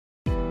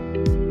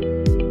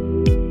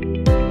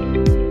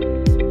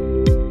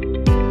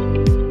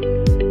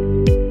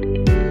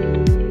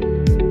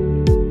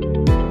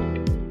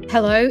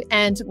Hello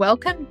and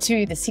welcome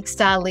to the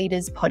 6-Star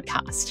Leaders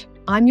podcast.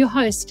 I'm your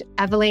host,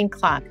 Aveline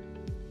Clark,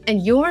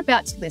 and you're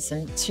about to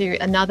listen to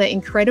another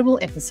incredible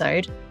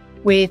episode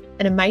with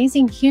an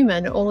amazing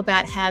human all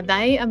about how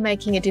they are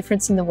making a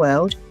difference in the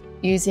world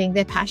using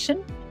their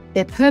passion,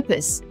 their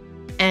purpose,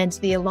 and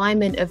the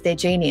alignment of their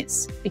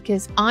genius.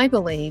 Because I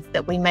believe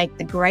that we make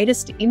the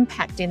greatest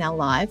impact in our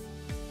life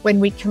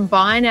when we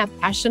combine our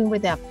passion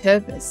with our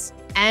purpose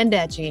and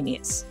our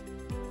genius.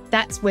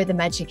 That's where the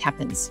magic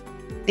happens.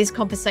 This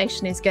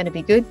conversation is going to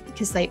be good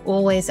because they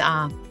always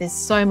are. There's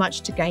so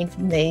much to gain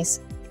from these.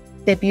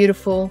 They're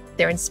beautiful,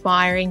 they're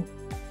inspiring,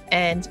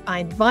 and I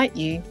invite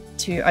you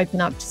to open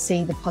up to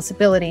see the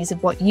possibilities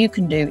of what you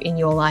can do in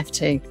your life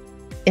too.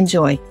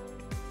 Enjoy.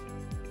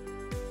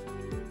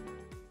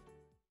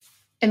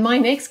 And my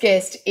next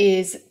guest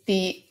is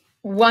the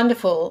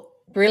wonderful,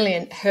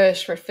 brilliant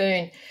Hersh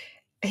Rephun.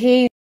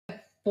 He's a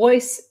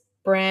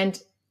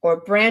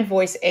brand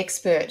voice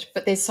expert,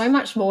 but there's so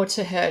much more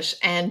to Hersh,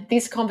 and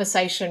this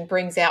conversation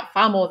brings out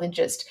far more than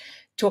just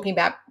talking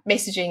about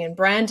messaging and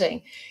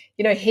branding.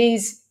 You know,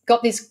 he's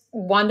got this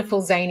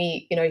wonderful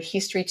zany,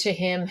 history to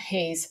him.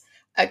 He's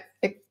a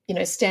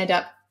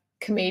stand-up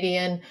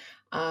comedian.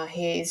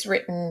 He's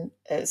written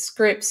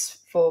scripts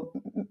for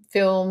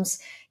films.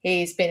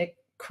 He's been a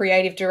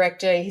creative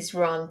director. He's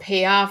run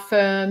PR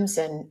firms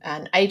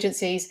and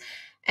agencies.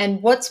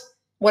 And what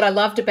I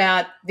loved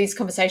about this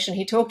conversation,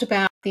 he talked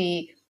about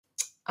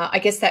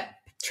that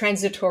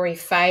transitory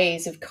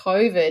phase of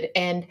COVID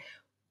and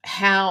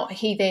how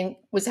he then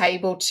was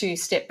able to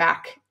step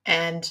back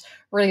and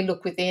really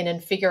look within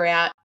and figure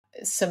out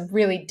some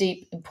really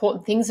deep,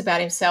 important things about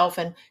himself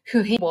and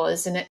who he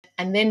was,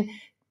 and then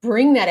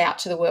bring that out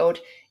to the world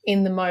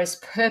in the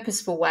most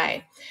purposeful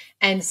way.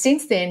 And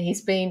since then,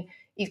 he's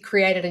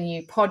created a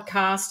new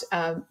podcast.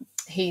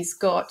 He's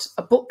got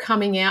a book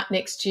coming out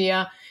next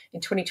year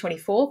in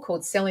 2024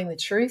 called Selling the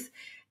Truth.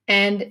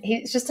 And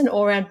he's just an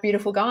all-around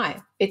beautiful guy.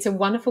 It's a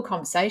wonderful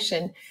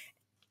conversation.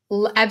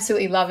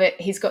 Absolutely love it.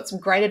 He's got some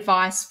great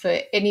advice for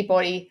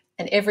anybody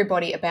and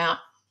everybody about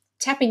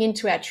tapping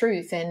into our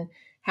truth and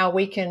how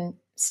we can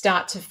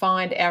start to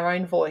find our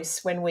own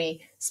voice when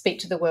we speak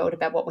to the world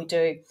about what we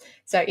do.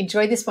 So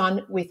enjoy this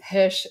one with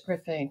Hersh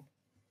Rephun.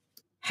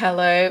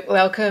 Hello,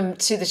 welcome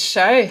to the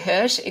show,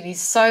 Hersh. It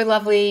is so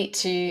lovely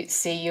to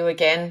see you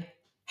again.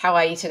 How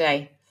are you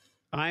today?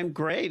 I'm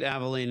great,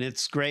 Aveline.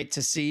 It's great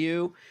to see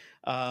you.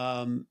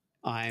 I'm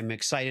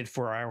excited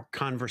for our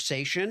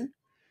conversation,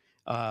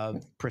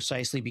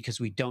 precisely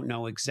because we don't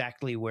know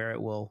exactly where it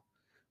will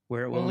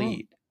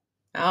lead.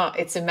 Oh,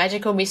 it's a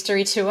magical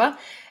mystery tour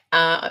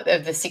of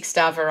the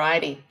 6-star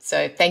variety.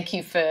 So thank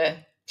you for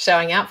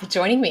showing up, for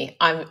joining me.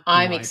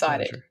 I'm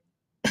excited.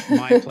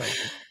 My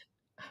pleasure.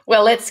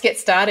 Well, let's get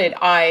started.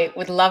 I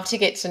would love to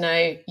get to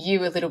know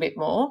you a little bit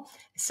more.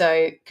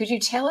 So could you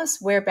tell us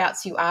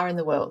whereabouts you are in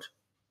the world?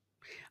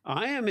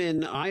 I am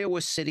in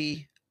Iowa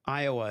City,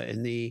 Iowa,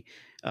 in the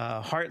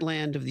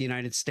heartland of the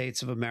United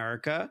States of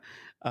America.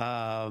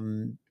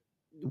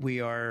 We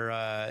are,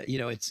 I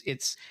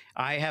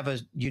have a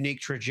unique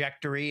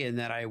trajectory in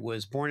that I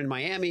was born in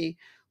Miami,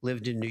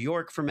 lived in New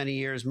York for many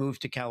years,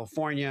 moved to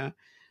California,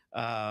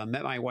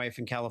 met my wife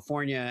in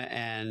California,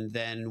 and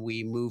then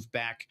we moved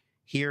back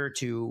here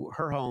to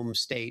her home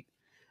state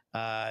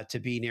to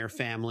be near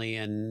family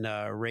and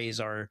raise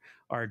our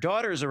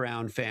daughters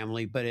around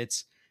family. But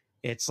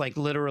it's like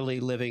literally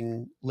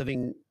living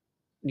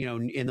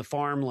in the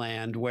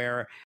farmland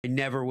where I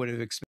never would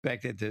have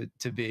expected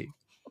to be.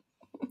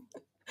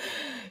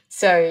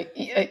 So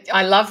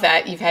I love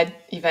that you've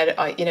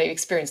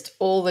experienced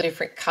all the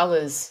different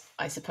colors,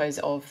 I suppose,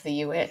 of the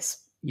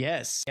US.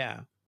 Yes,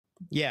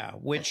 yeah,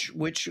 which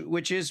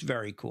is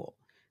very cool,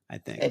 I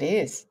think. It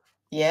is,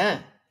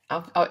 yeah.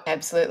 Oh,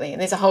 absolutely,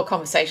 and there's a whole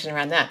conversation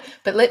around that.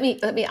 But let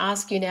me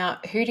ask you now: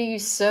 who do you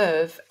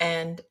serve,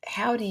 and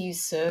how do you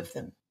serve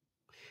them?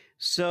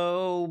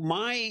 So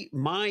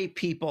my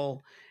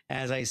people,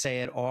 as I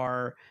say it,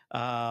 are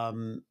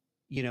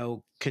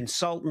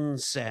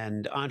consultants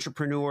and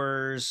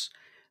entrepreneurs,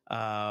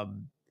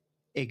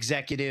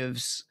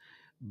 executives,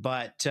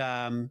 but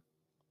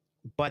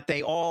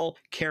they all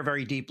care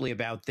very deeply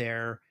about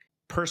their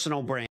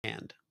personal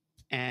brand.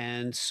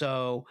 And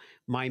so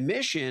my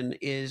mission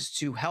is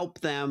to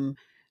help them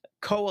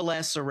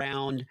coalesce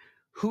around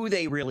who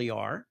they really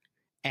are.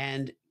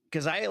 And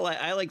because I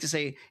like to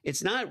say,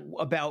 it's not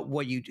about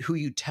who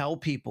you tell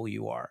people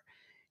you are.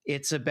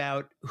 It's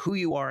about who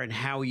you are and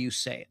how you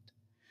say it.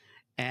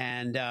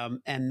 And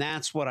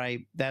that's what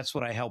I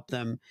help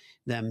them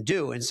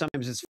do. And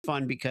sometimes it's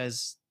fun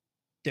because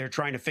they're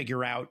trying to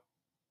figure out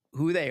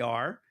who they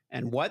are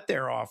and what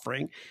they're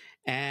offering.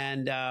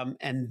 And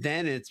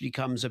then it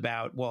becomes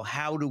about, well,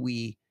 how do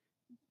we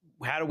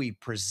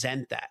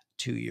present that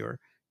to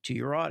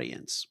your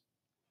audience?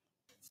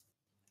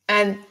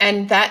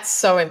 And that's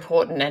so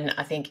important. And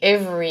I think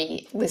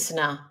every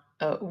listener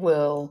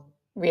will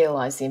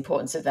realize the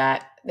importance of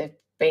that. They've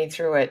been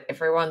through it.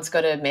 Everyone's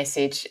got a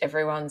message.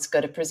 Everyone's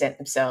got to present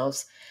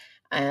themselves.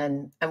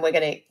 And we're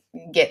going to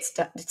get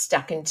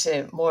stuck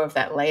into more of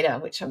that later,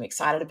 which I'm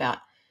excited about.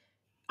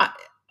 I,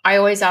 I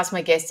always ask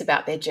my guests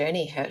about their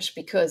journey, Hersh,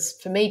 because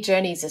for me,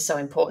 journeys are so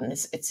important.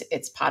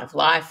 It's part of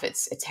life.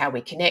 It's how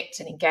we connect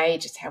and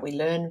engage. It's how we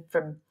learn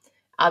from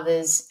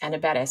others and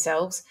about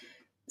ourselves.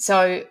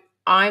 So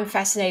I'm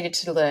fascinated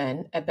to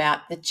learn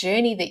about the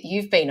journey that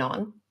you've been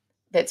on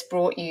that's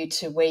brought you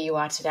to where you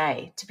are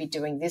today to be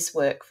doing this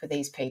work for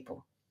these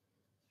people.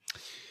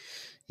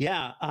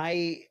 Yeah,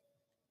 I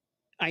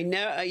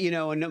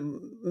know, and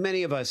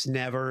many of us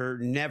never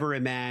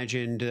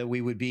imagined that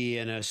we would be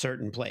in a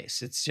certain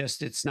place.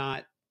 It's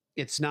not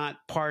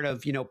part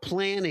of,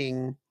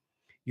 planning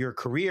your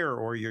career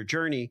or your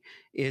journey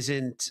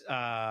isn't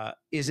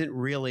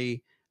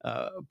really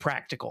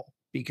practical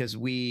because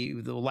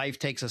the life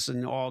takes us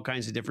in all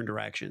kinds of different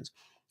directions.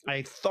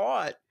 I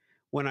thought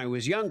when I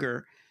was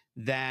younger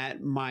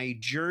that my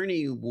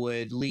journey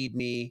would lead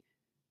me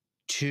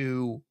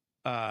to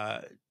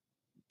uh,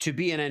 to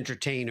be an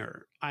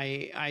entertainer.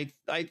 I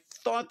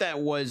thought that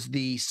was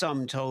the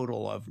sum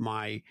total of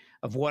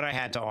what I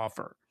had to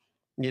offer.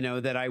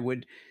 That I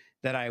would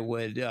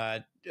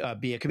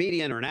be a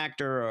comedian or an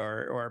actor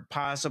or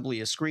possibly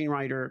a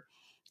screenwriter,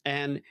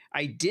 and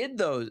I did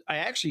those. I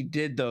actually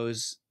did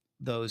those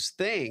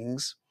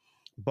things,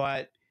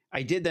 but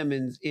I did them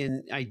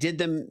I did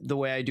them the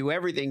way I do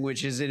everything,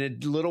 which is in a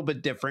little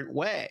bit different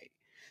way.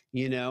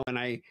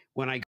 And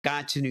when I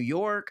got to New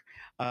York,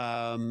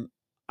 um,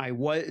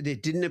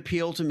 it didn't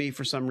appeal to me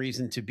for some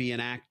reason to be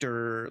an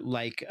actor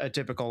like a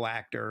typical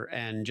actor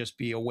and just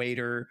be a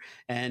waiter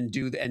and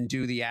do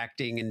the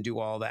acting and do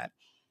all that.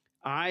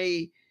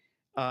 I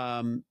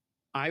um,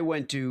 I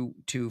went to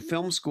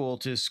film school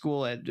to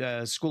school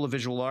at School of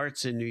Visual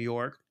Arts in New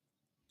York,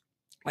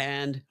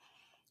 and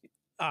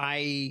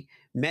I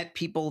met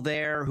people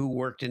there who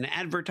worked in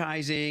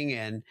advertising,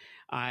 and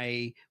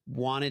I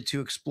wanted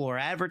to explore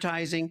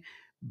advertising,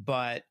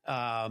 but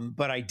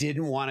I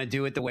didn't want to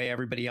do it the way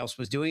everybody else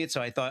was doing it.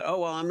 So I thought,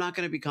 oh well, I'm not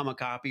going to become a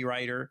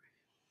copywriter,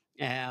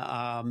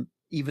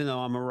 even though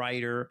I'm a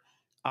writer.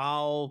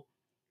 I'll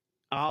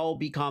I'll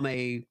become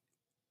a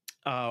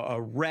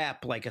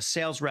rep, like a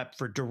sales rep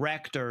for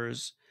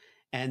directors,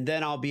 and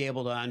then I'll be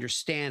able to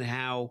understand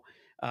how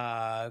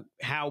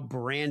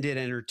branded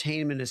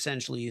entertainment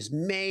essentially is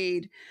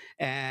made,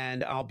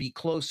 and I'll be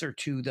closer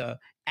to the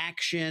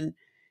action,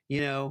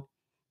 you know.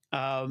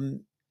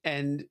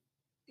 And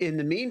in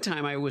the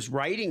meantime, I was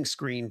writing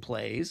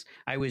screenplays,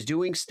 I was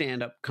doing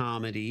stand up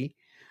comedy,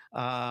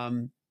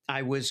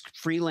 I was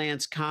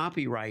freelance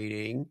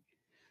copywriting,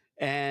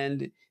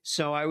 and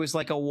so I was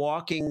like a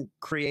walking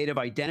creative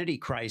identity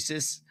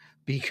crisis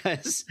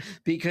because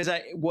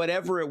I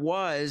whatever it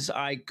was,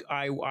 I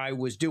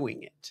was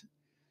doing it,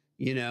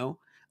 you know.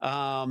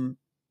 Um,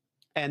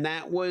 and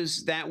that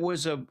was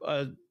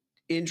a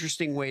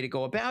interesting way to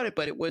go about it,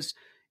 but it was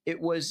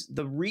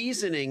the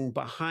reasoning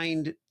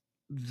behind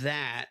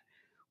that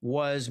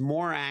was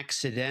more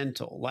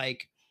accidental.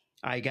 Like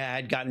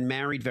had gotten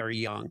married very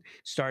young,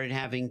 started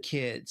having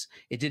kids.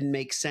 It didn't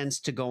make sense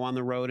to go on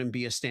the road and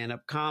be a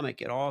stand-up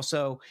comic. It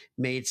also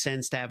made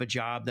sense to have a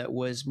job that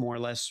was more or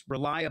less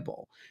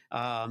reliable,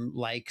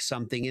 like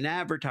something in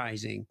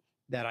advertising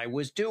that I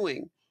was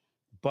doing.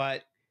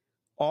 But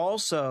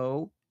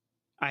also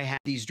I had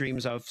these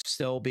dreams of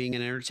still being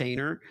an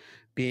entertainer,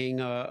 being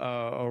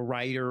a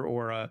writer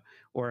or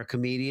a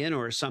comedian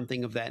or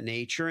something of that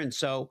nature. And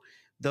so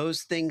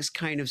those things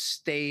kind of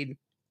stayed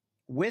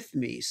with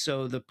me.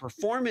 So the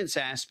performance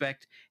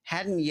aspect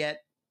hadn't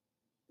yet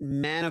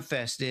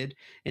manifested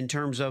in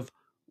terms of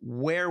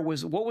what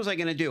was I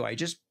going to do? I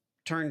just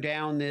turned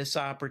down this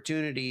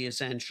opportunity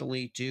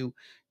essentially to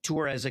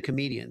tour as a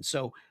comedian.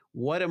 So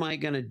what am I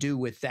going to do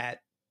with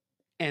that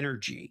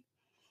energy?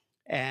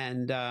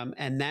 And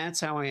that's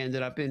how I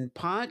ended up in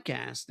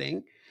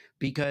podcasting,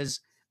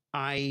 because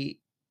I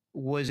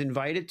was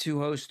invited to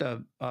host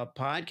a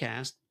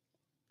podcast.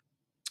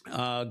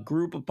 A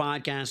group of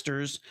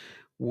podcasters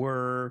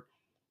were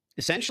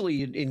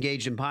essentially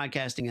engaged in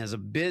podcasting as a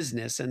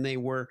business, and they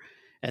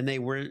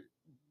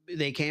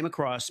came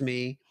across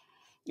me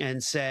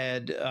and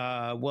said,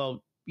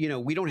 "Well,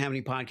 we don't have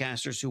any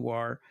podcasters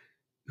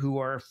who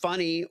are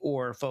funny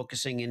or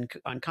focusing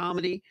on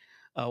comedy,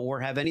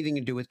 or have anything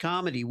to do with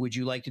comedy. Would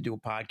you like to do a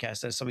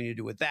podcast that has something to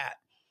do with that?"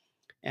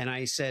 And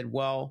I said,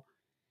 well,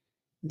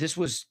 this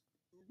was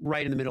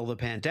right in the middle of the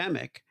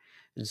pandemic.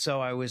 And so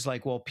I was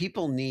like, well,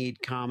 people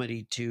need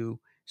comedy to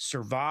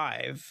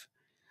survive.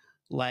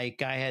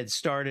 Like I had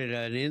started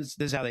this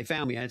is how they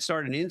found me. I had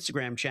started an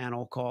Instagram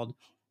channel called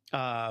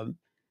um,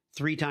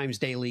 3 Times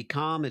Daily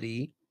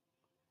Comedy,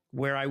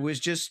 where I was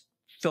just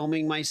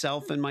filming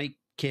myself and my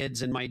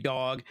kids and my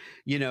dog,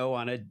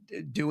 on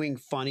doing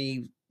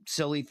funny,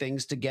 silly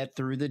things to get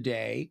through the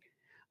day.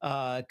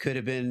 Could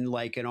have been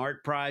like an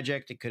art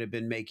project. It could have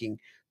been making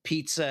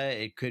pizza.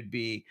 It could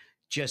be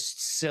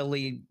just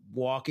silly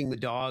walking the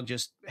dog,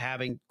 just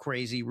having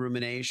crazy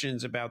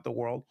ruminations about the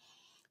world.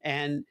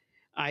 And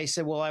I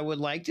said, well, I would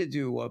like to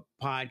do a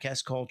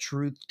podcast called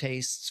Truth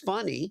Tastes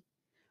Funny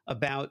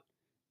about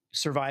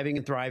surviving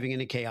and thriving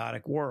in a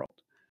chaotic world.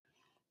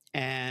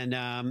 And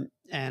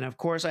of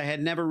course, I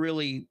had never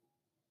really,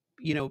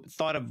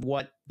 thought of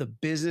what the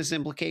business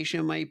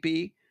implication might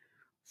be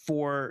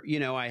for,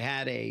 I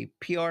had a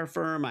PR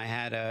firm, I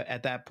had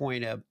at that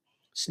point a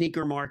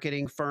sneaker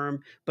marketing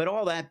firm, but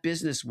all that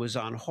business was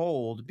on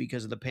hold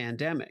because of the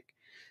pandemic.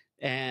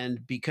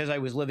 And because I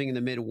was living in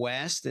the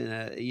Midwest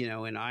and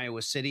in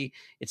Iowa City,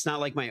 it's not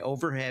like my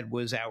overhead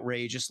was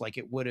outrageous like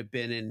it would have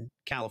been in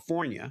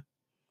California.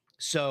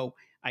 So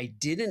I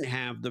didn't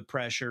have the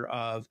pressure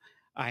of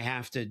I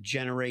have to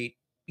generate,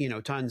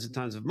 tons and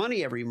tons of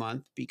money every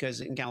month,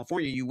 because in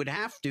California you would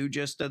have to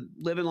just to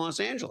live in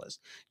Los Angeles.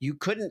 You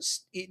couldn't,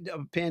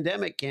 a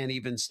pandemic can't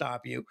even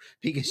stop you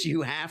because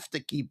you have to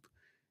keep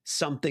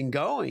something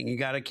going. You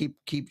got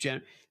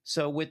to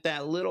so with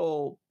that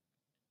little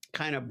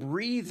kind of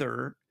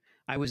breather,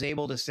 I was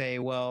able to say,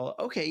 well,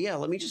 okay, yeah,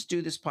 let me just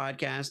do this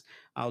podcast.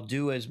 I'll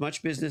do as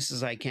much business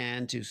as I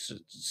can to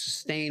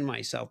sustain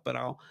myself,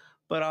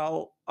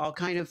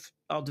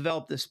 I'll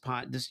develop this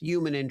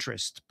human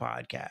interest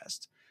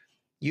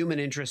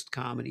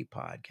comedy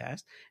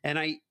podcast. And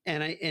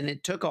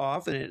it took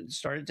off, and it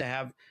started to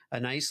have a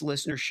nice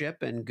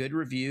listenership and good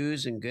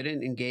reviews and good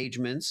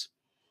engagements,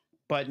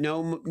 but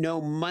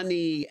no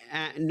money,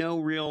 no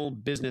real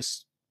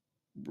business,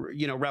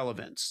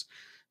 relevance.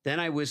 Then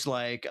I was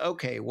like,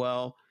 okay,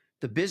 well,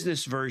 the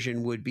business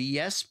version would be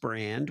Yes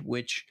Brand,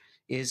 which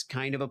is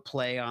kind of a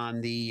play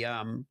on the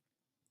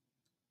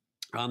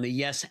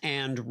yes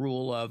and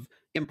rule of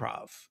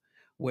improv,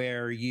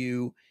 where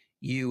you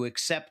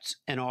accept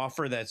an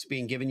offer that's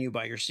being given you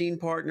by your scene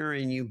partner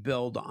and you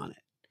build on it.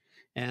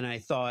 And I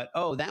thought,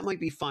 oh, that might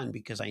be fun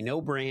because I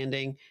know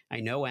branding, I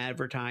know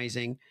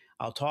advertising.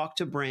 I'll talk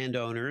to brand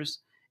owners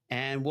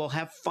and we'll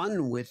have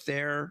fun with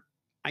their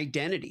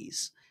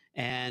identities.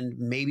 And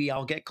maybe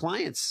I'll get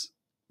clients.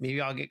 Maybe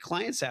I'll get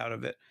clients out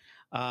of it,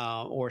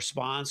 or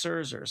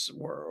sponsors,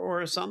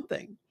 or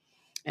something.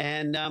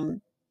 And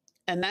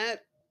that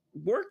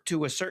worked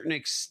to a certain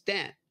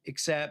extent,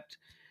 except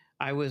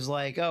I was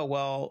like, oh,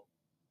 well,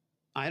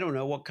 I don't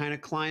know what kind of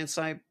clients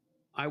I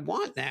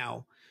want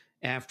now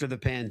after the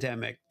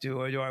pandemic. Do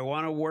I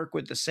want to work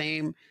with the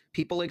same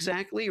people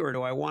exactly, or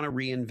do I want to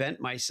reinvent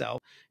myself?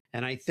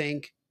 And I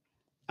think,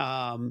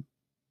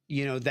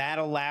 that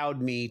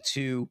allowed me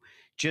to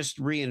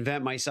just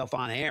reinvent myself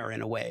on air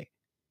in a way,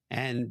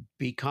 and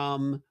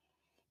become,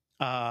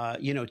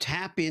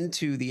 tap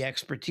into the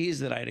expertise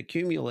that I'd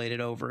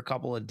accumulated over a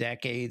couple of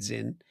decades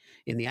in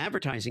the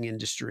advertising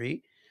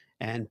industry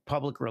and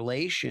public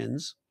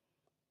relations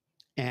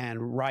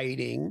and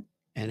writing,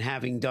 and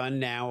having done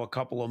now a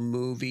couple of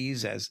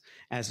movies as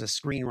a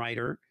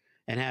screenwriter,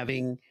 and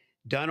having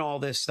done all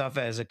this stuff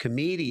as a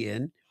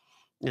comedian.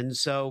 And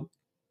so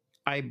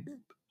I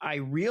I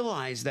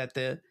realized that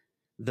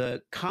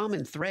the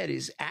common thread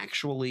is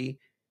actually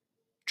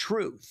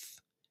truth,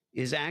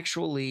 is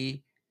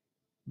actually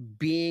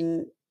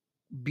being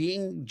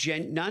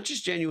not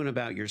just genuine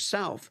about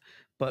yourself,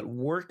 but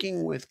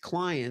working with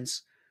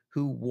clients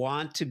who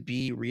want to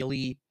be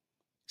really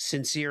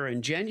sincere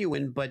and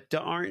genuine, but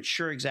aren't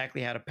sure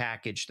exactly how to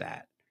package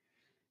that.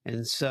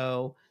 And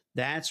so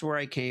that's where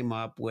I came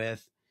up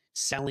with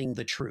selling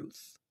the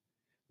truth,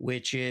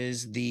 which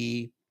is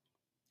the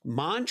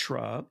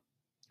mantra,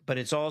 but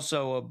it's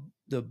also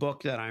the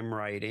book that I'm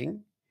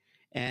writing.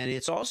 And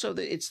it's also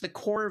it's the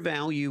core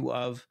value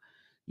of,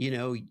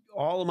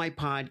 all of my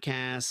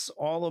podcasts,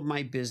 all of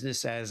my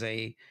business as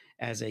a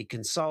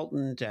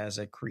consultant, as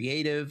a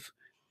creative.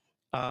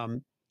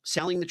 um,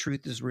 Selling the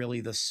truth is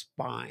really the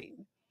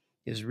spine,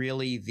 is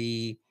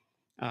really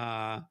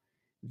uh,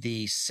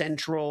 the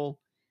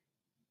central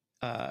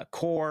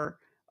core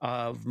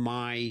of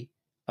my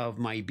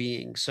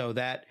being. So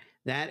that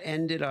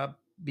ended up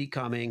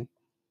becoming,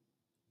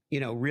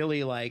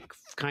 really like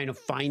kind of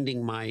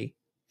finding my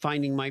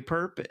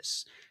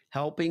purpose,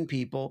 helping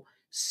people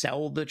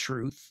sell the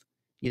truth,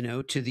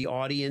 to the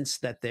audience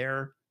that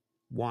they're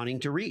wanting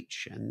to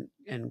reach.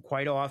 And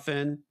quite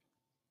often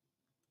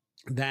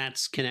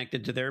that's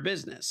connected to their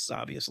business,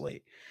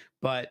 obviously.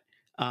 But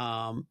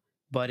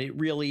but it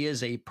really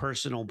is a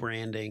personal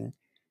branding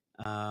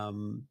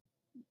um,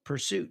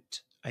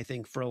 pursuit, I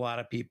think, for a lot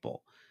of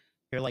people.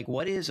 They're like,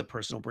 what is a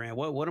personal brand?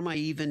 What am I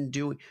even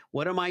doing?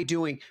 What am I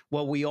doing?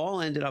 Well, we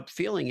all ended up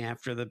feeling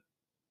after the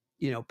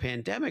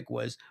pandemic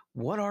was,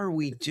 what are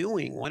we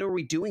doing? What are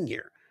we doing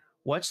here?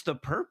 What's the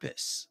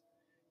purpose?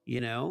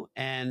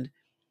 And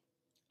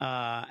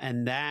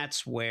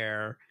that's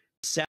where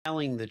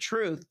selling the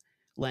truth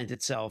lent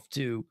itself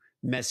to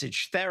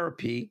message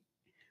therapy,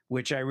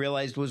 which I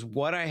realized was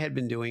what I had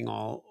been doing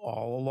all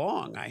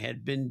along. I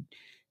had been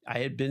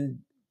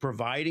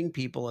providing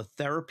people a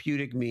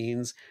therapeutic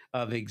means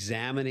of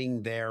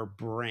examining their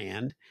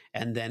brand,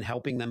 and then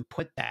helping them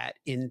put that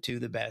into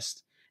the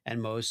best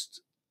and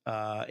most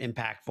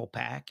impactful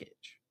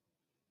package.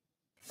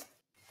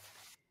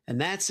 And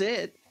that's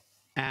it.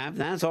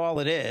 That's all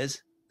it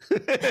is.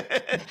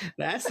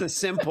 That's the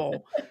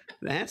simple.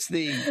 That's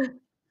the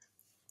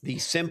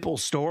simple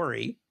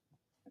story.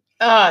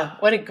 Oh,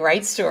 what a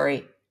great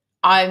story.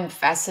 I'm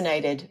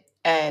fascinated,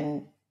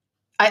 and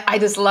I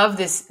just love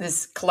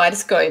this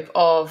kaleidoscope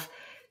of,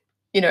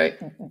 you know,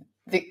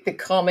 the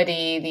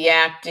comedy, the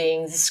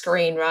acting, the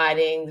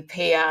screenwriting, the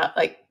PR,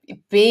 like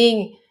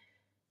being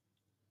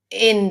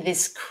in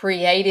this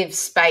creative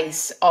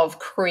space of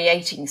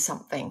creating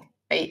something,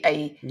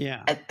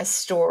 Yeah. a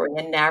story,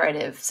 a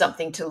narrative,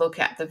 something to look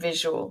at, the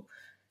visual.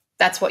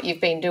 That's what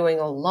you've been doing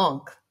all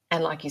along.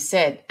 And like you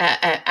said,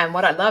 and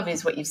what I love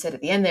is what you've said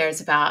at the end there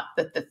is about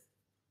the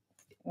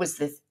was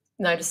the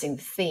noticing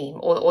the theme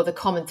or the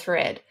common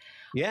thread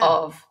Yeah.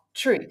 of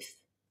truth,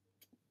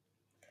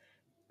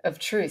 of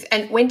truth.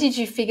 And when did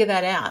you figure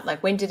that out?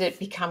 Like, when did it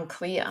become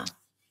clear?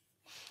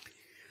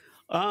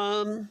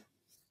 Um,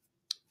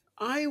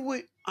 I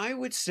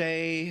would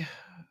say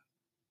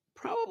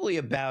probably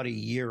about a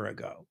year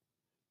ago.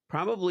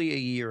 Probably a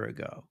year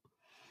ago.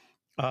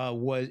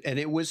 Was and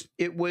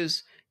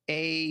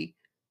a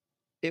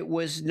it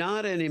was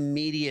not an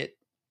immediate,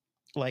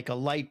 like a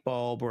light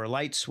bulb or a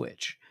light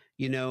switch.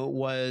 It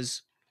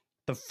was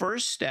the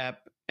first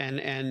step,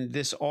 and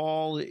this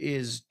all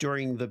is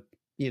during the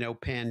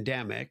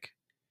pandemic,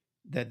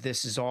 that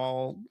this is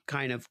all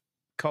kind of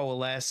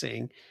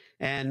coalescing.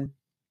 And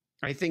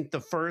I think the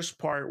first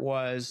part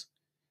was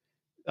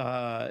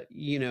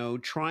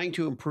trying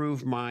to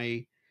improve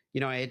my,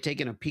 I had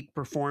taken a peak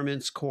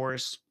performance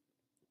course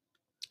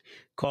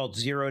called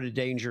Zero to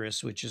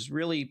Dangerous, which is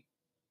really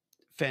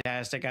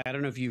fantastic. I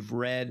don't know if you've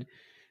read,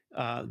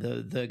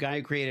 the guy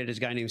who created it is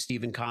a guy named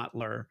Stephen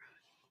Kotler,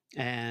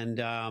 and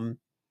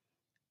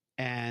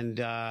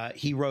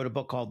he wrote a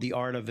book called The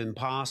Art of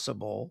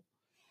Impossible,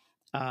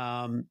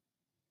 um,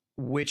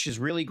 which is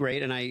really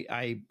great. And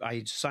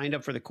I signed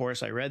up for the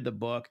course. I read the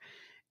book,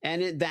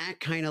 and that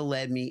kind of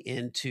led me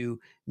into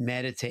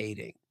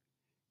meditating.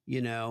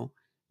 You know,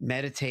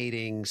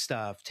 meditating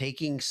stuff,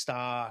 taking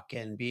stock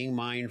and being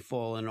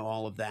mindful and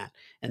all of that.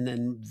 And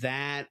then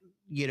that,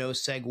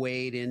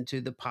 segued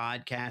into the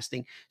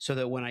podcasting, so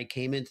that when I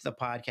came into the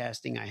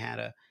podcasting, I had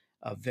a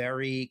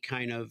very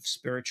kind of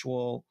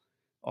spiritual,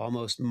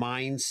 almost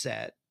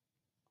mindset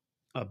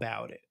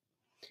about it.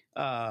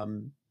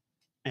 Um,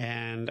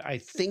 and I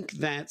think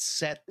that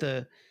set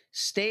the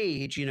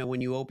stage.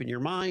 When you open your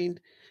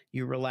mind,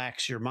 you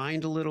relax your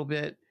mind a little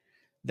bit.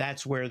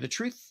 That's where the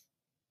truth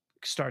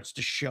starts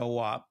to show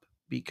up,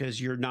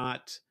 because you're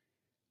not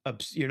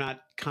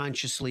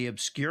consciously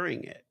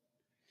obscuring it.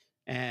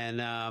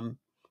 And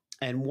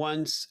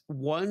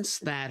once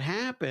that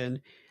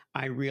happened,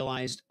 I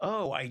realized,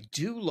 oh, I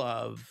do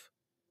love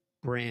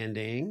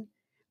branding.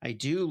 I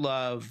do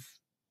love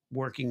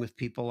working with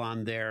people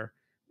on their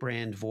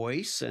brand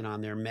voice and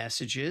on their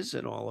messages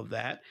and all of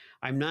that.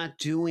 I'm not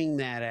doing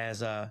that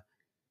as a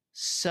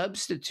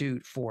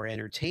substitute for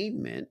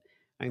entertainment.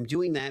 I'm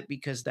doing that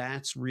because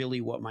that's really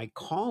what my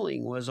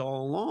calling was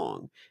all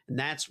along. And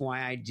that's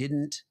why I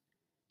didn't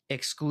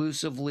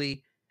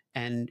exclusively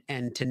and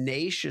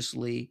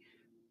tenaciously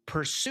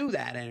pursue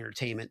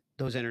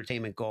those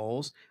entertainment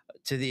goals,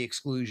 to the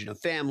exclusion of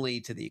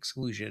family, to the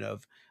exclusion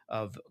of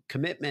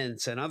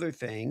commitments and other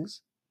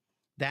things.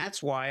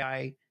 That's why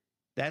I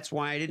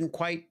didn't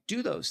quite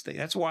do those things.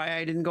 That's why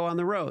I didn't go on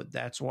the road.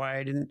 That's why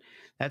I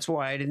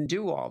didn't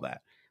do all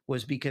that,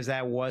 was because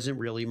that wasn't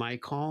really my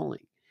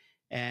calling.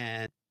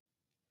 And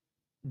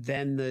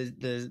then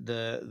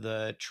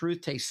the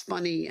truth tastes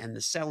funny, and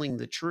the selling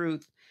the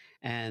truth,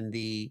 and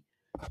the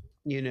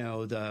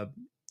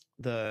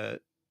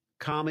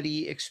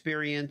comedy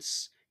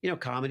experience.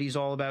 Comedy's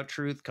all about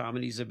truth.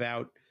 Comedy's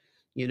about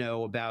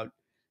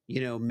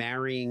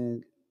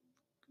marrying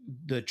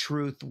the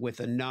truth with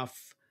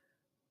enough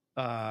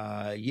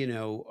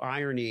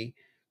irony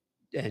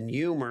and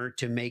humor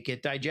to make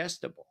it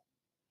digestible.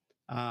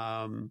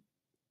 Um,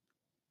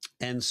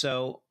 and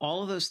so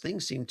all of those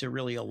things seem to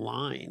really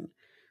align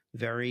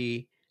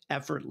very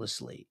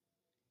effortlessly,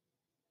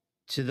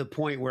 to the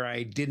point where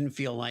I didn't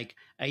feel like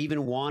I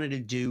even wanted to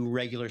do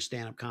regular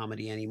stand up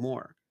comedy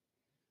anymore.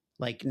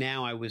 Like,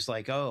 now I was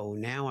like, oh,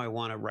 now I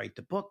want to write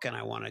the book, and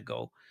I want to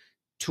go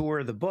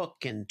tour the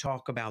book and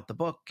talk about the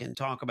book and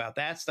talk about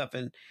that stuff.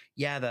 And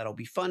yeah, that'll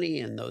be funny.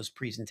 And those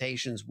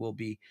presentations will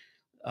be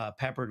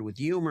peppered with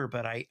humor,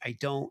 but I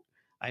don't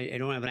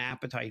have an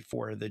appetite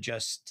for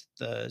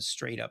the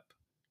straight up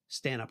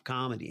stand up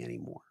comedy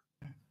anymore.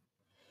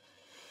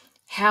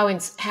 How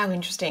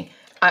interesting.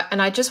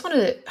 And I just want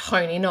to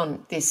hone in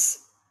on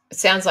this. It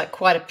sounds like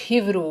quite a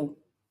pivotal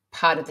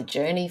part of the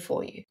journey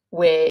for you,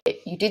 where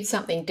you did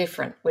something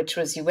different, which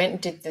was you went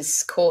and did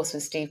this course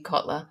with Steve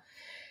Kotler,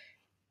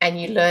 and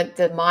you learned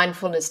the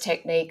mindfulness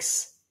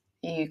techniques.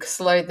 You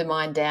slowed the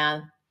mind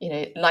down.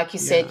 Like you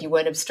Yeah. said, you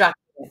weren't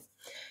abstracting it.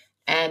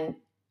 And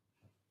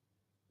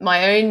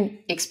my own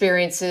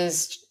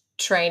experiences,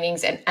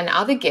 trainings, and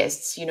other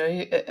guests,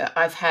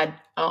 I've had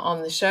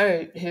on the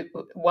show, who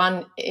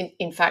one,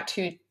 in fact,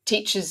 who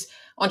teaches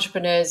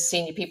entrepreneurs,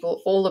 senior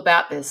people, all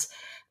about this,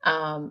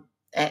 and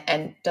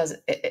does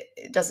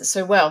it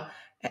so well,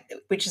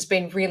 which has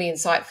been really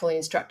insightful and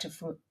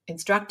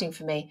instructing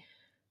for me.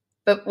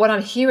 But what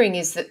I'm hearing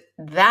is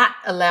that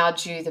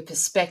allowed you the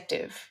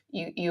perspective.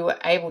 You were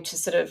able to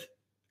sort of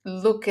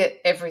look at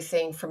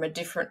everything from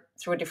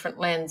through a different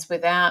lens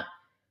without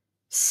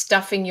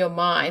stuffing your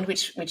mind,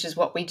 which is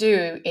what we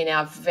do in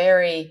our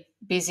very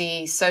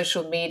busy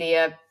social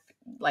media,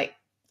 like,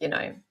 you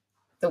know,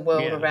 the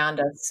world Yeah. around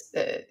us,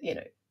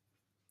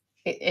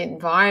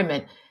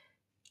 environment.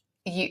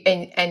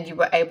 And you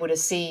were able to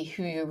see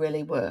who you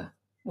really were.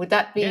 Would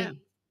that Yeah.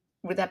 be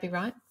would that be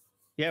right?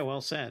 Yeah.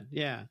 Well said.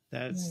 Yeah.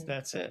 Mm.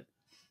 That's it.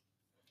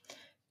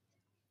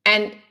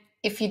 And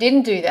if you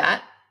didn't do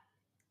that,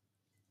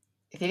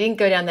 if you didn't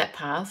go down that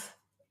path,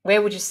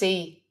 where would you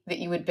see that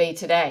you would be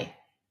today,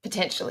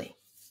 potentially?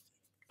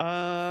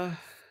 Uh,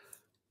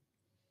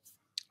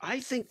 I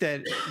think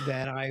that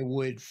I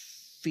would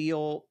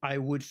feel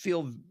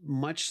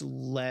much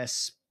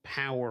less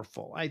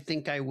powerful. I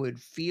think I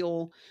would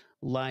feel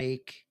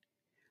like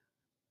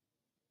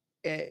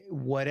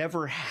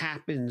whatever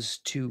happens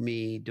to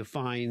me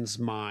defines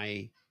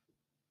my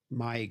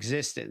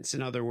existence.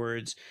 In other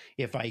words,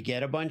 if I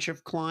get a bunch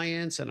of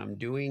clients and I'm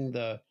doing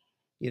I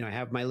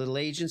have my little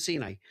agency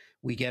and I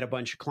we get a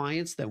bunch of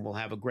clients, then we'll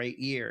have a great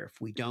year. If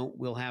we don't,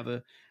 we'll have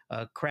a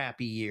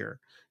crappy year.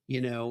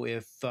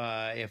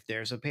 If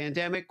there's a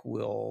pandemic,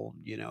 we'll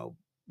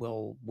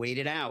wait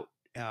it out,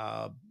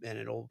 and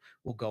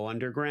we'll go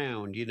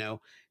underground.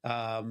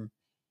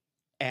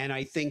 And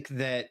I think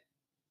that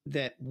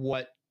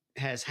what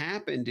has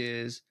happened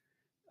is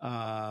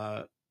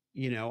uh,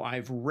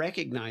 I've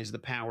recognized the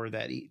power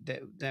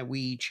that we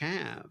each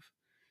have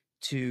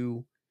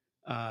to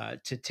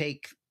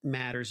take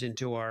matters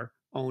into our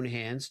own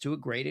hands to a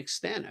great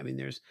extent. I mean,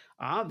 there's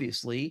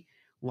obviously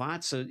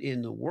lots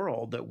in the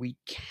world that we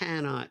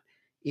cannot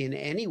in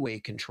any way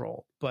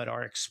control, but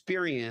our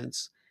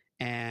experience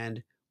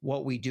and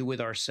what we do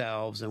with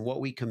ourselves and what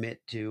we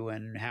commit to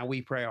and how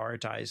we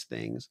prioritize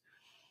things.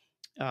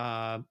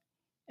 Uh,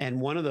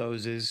 and one of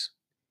those is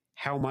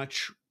how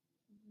much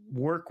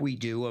work we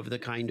do of the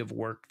kind of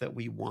work that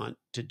we want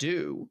to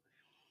do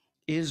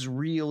is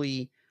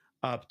really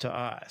up to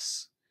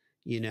us,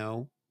 you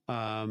know?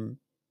 Um,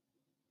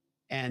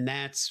 and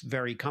that's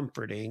very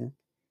comforting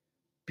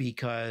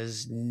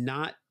because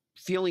not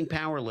feeling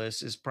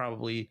powerless is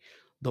probably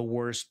the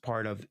worst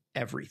part of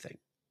everything.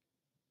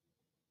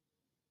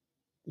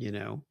 You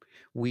know,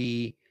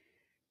 we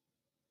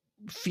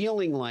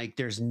feeling like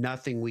there's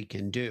nothing we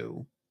can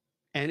do.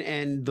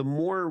 And the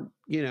more,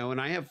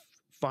 and I have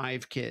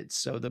 5 kids.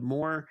 So the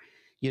more,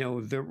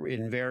 they're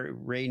in very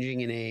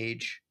ranging in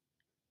age,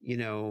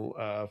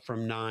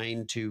 from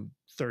 9 to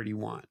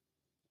 31.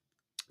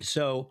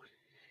 So,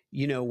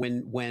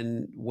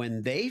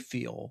 when they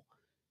feel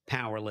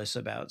powerless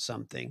about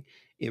something,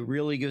 it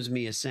really gives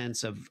me a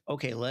sense of,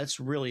 okay, let's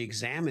really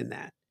examine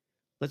that.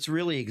 Let's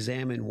really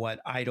examine what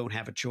I don't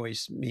have a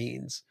choice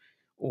means,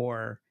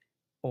 or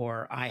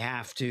I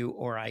have to,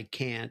 or I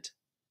can't.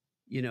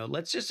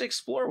 Let's just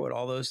explore what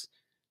all those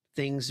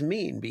things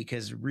mean,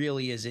 because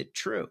really, is it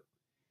true?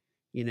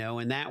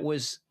 And that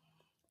was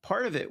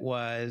part of it,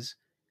 was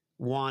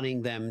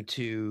wanting them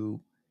to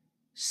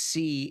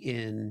see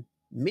in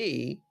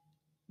me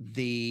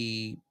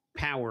the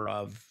power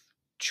of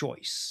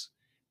choice,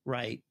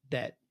 right?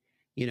 That,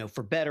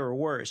 for better or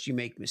worse, you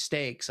make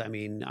mistakes. I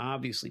mean,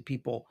 obviously,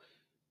 people,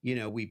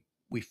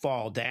 we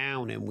fall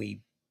down and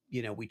we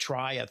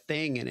try a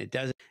thing and it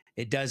doesn't,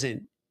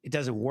 it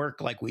doesn't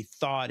work like we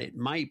thought it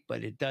might,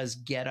 but it does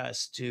get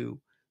us to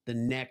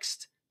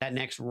that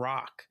next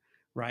rock,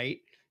 right?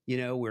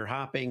 We're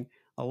hopping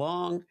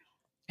along,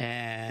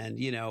 and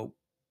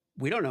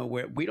we don't know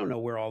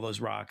where all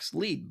those rocks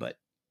lead, but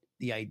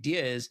the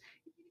idea is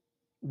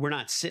we're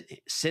not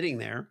sitting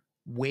there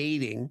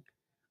waiting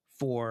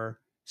for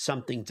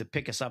something to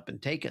pick us up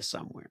and take us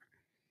somewhere.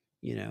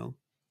 You know,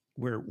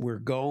 we're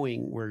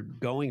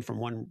going from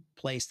one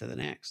place to the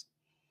next.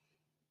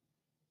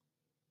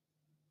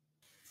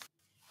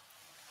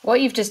 What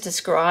you've just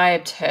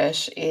described,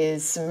 Hirsch,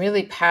 is some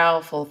really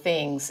powerful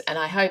things, and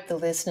I hope the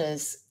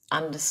listeners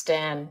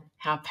understand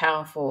how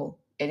powerful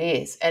it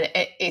is. And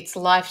it's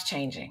life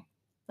changing,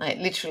 like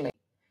literally,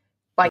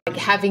 by Yeah.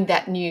 having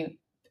that new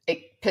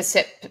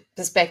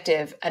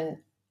perspective and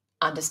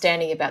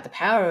understanding about the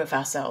power of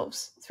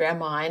ourselves through our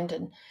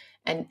mind.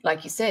 And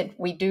like you said,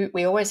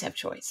 we always have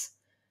choice.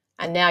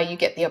 And now you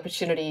get the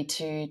opportunity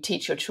to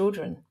teach your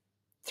children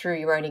through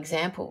your own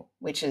example,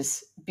 which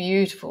is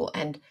beautiful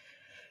and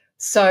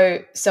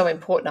so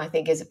important. I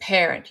think, as a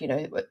parent,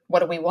 what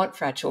do we want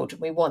for our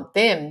children? We want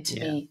them to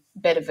Yeah. be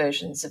better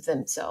versions of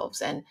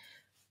themselves. And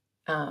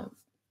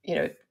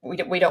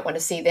we don't want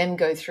to see them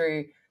go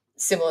through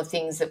similar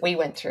things that we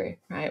went through,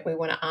 right? We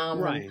want to arm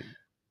them Right.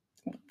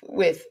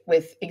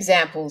 with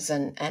examples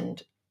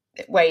and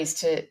ways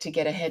to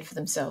get ahead for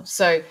themselves.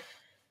 So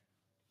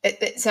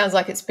it sounds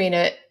like it's been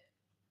a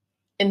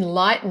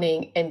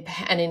enlightening and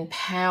an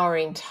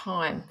empowering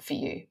time for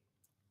you,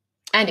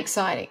 and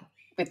exciting,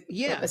 with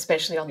Yeah.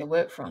 especially on the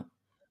work front.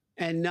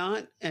 And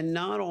not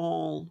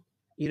all,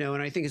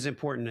 and I think it's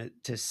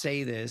important to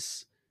say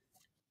this,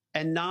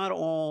 and not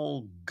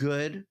all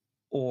good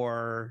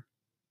or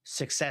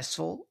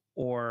successful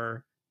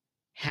or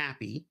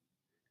happy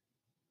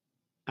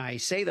I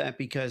say that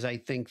because I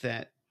think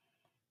that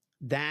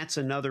that's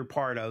another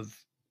part of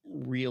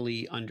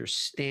really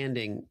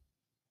understanding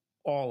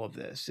all of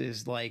this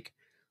is like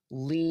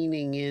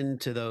leaning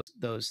into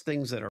those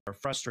things that are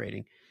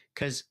frustrating,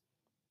 because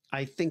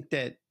I think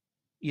that,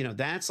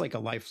 that's like a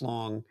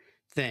lifelong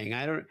thing.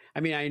 I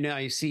mean, I know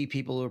I see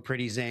people who are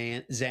pretty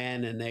zen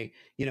and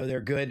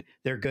they're good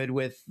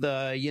with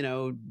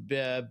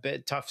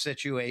the, tough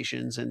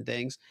situations and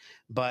things.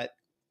 But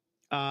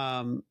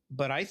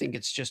I think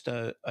it's just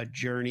a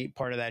journey,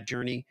 part of that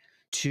journey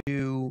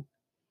to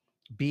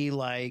be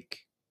like,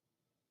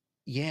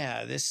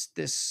 yeah, this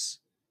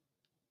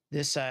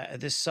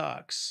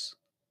sucks.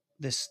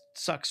 This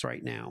sucks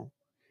right now.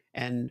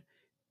 And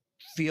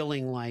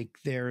feeling like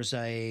there's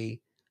a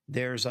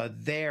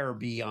there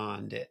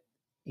beyond it.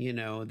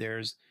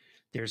 There's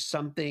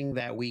something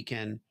that we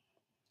can,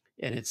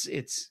 and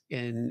it's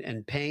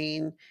in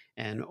pain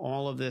and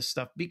all of this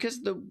stuff,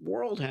 because the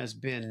world has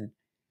been,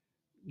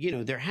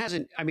 there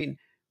hasn't, I mean,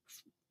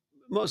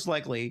 most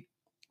likely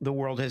the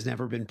world has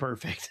never been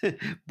perfect.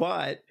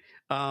 But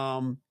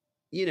um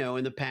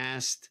in the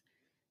past,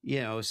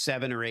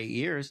 7 or 8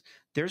 years,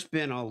 there's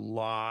been a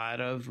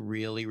lot of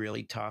really,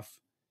 really tough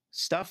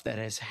stuff that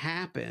has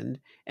happened,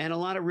 and a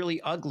lot of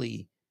really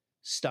ugly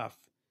stuff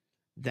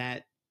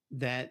that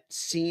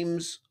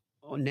seems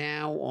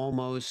now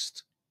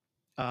almost,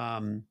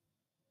 um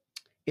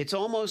it's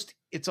almost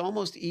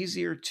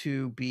easier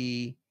to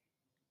be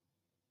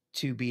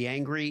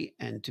angry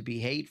and to be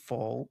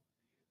hateful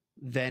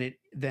than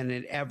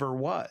it ever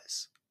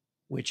was,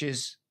 which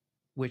is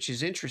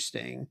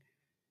interesting.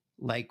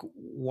 Like,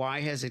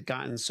 why has it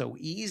gotten so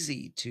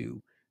easy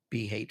to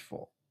be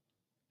hateful,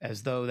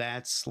 as though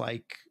that's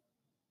like,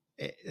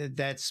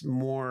 that's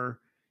more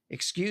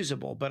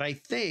excusable? But I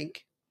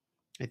think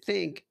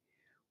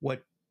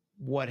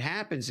what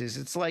happens is,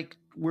 it's like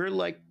we're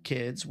like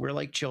kids, we're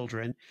like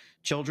children.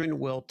 Children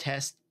will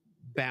test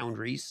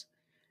boundaries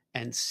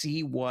and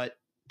see what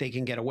they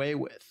can get away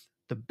with.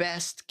 The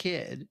best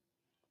kid,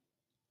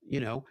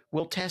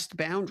 will test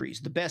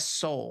boundaries. The best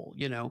soul,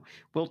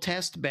 will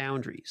test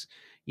boundaries,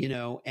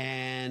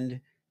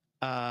 and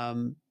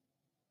um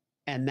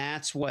and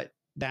that's what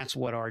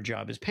our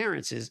job as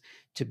parents is,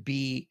 to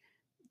be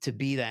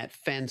that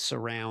fence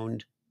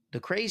around the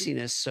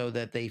craziness, so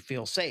that they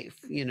feel safe,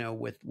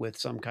 with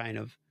some kind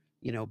of,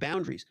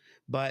 boundaries.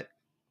 But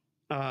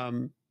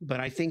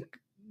I think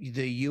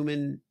the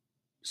human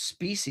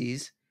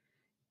species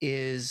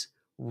is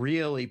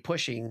really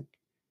pushing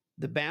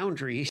the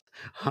boundaries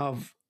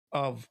of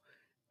of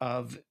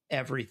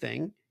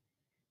everything,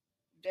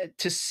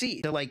 to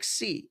see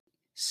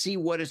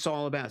what it's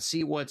all about,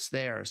 see what's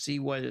there, see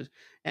what is.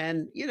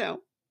 And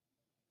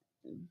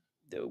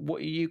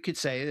what you could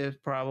say,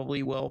 it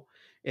probably will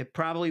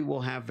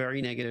have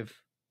very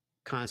negative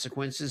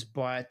consequences,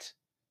 but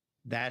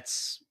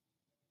that's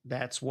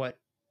what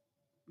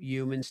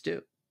humans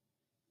do.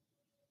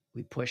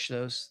 We push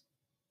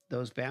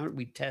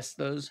we test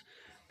those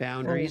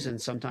boundaries, Mm, and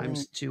mm.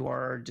 sometimes to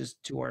our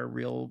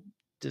real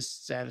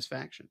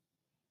dissatisfaction.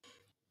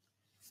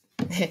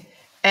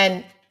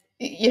 And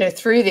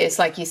through this,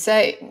 like you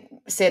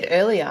said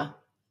earlier,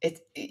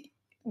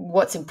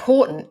 what's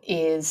important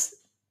is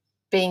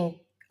being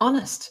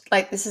honest.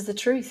 Like, this is the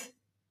truth.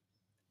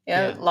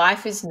 Yeah,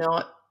 Life is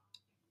not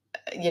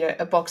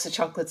a box of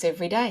chocolates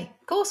every day.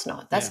 Of course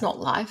not. That's yeah, not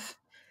life.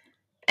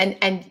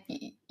 And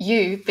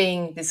you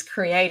being this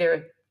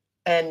creator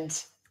and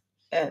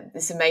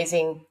this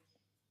amazing,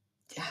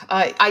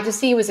 I just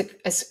see you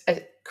as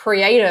a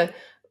creator,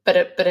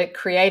 but a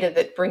creator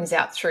that brings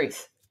out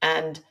truth.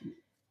 And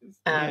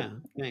uh, yeah.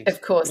 Thanks.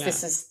 of course, Yeah,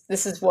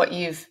 this is what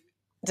you've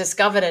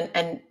discovered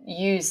and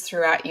used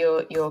throughout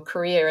your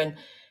career and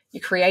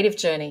your creative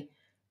journey.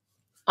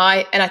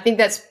 I think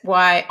that's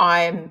why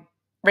I'm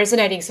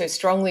resonating so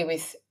strongly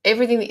with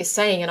everything that you're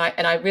saying,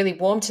 and I really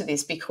warm to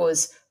this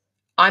because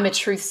I'm a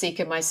truth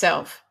seeker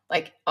myself,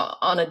 like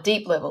on a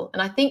deep level,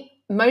 and I think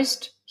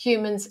most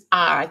humans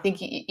are. I think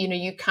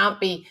you can't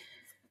be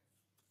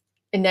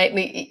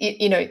innately,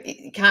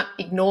 you can't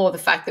ignore the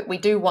fact that we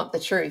do want the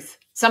truth.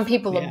 Some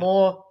people are yeah,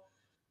 more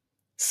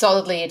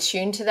solidly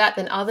attuned to that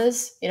than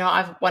others.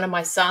 One of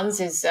my sons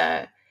is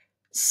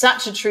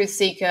such a truth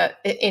seeker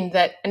in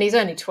that, and he's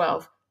only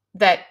 12,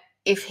 that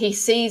if he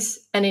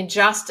sees an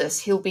injustice,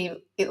 he'll be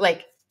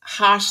like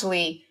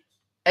harshly,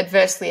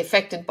 adversely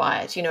affected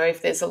by it.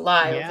 If there's a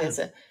lie or if yeah. there's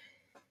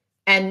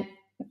and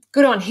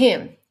good on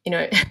him,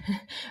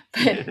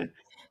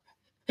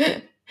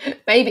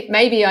 but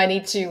maybe I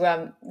need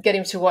to get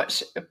him to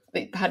watch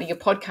part of your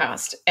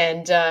podcast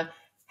and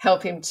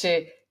help him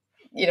to,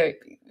 you know,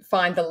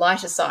 find the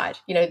lighter side,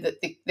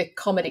 the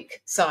comedic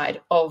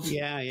side of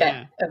Yeah, that,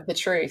 yeah, of the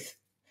truth.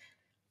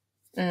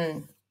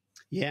 Mm.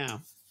 yeah.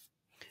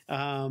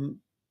 Um,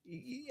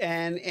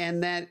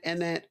 and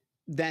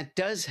that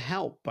does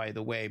help, by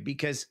the way,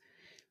 because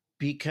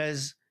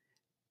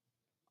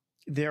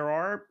there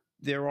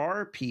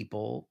are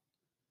people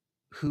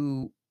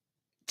who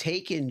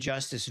take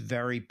injustice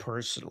very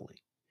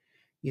personally,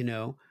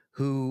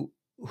 who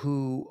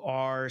who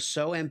are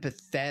so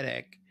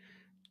empathetic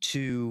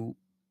to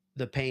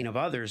the pain of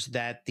others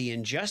that the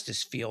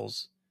injustice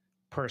feels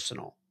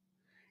personal.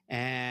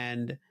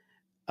 And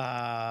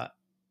uh,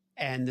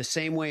 and the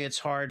same way it's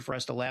hard for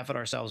us to laugh at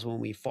ourselves when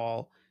we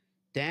fall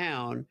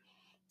down,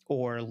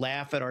 or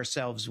laugh at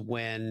ourselves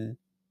when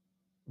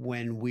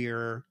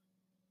we're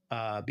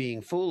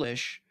being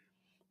foolish.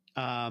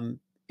 Um,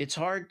 it's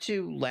hard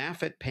to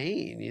laugh at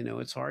pain. You know,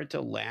 it's hard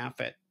to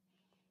laugh at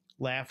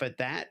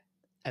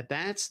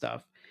that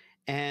stuff.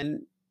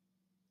 And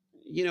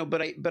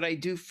but I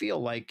do feel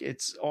like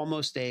it's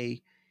almost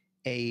a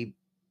a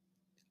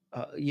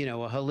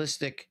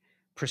holistic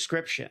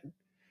prescription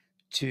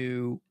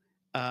to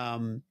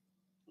um,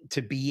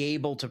 to be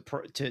able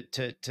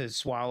to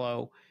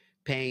swallow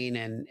pain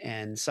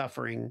and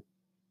suffering.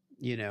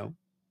 You know,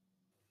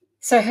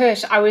 So,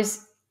 Hirsch, I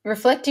was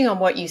reflecting on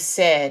what you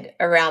said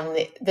around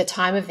the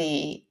time of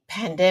the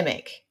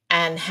pandemic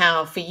and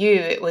how for you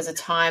it was a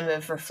time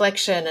of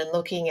reflection and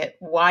looking at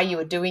why you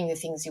were doing the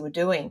things you were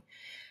doing.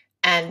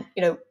 And,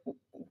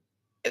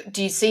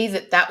 do you see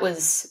that that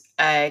was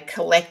a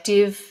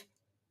collective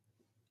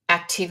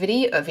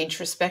activity of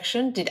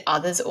introspection? Did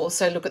others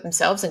also look at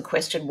themselves and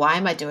question, why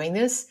am I doing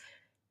this?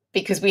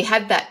 Because we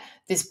had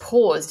this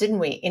pause, didn't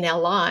we, in our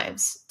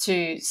lives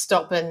to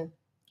stop and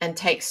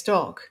take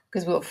stock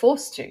because we were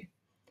forced to.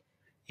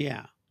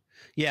 yeah,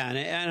 yeah,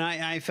 and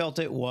I felt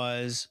it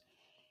was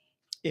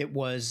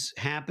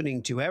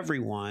happening to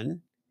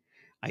everyone.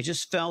 I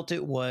just felt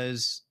it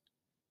was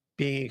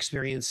being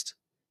experienced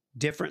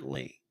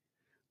differently.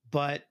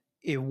 But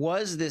it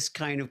was this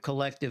kind of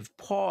collective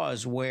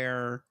pause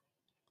where,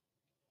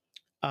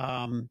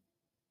 um,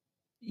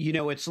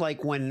 it's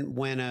like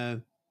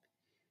when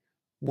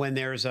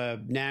there's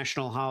a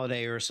national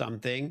holiday or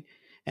something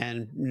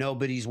and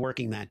nobody's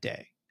working that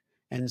day.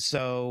 And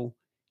so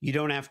you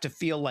don't have to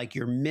feel like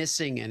you're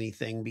missing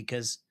anything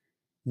because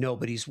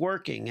nobody's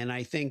working. And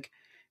I think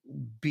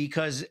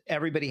because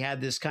everybody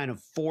had this kind of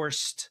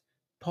forced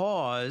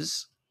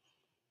pause,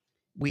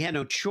 we had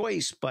no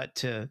choice but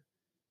to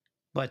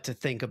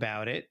think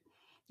about it.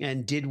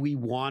 And did we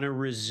want to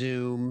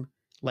resume?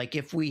 Like,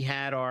 if we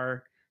had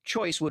our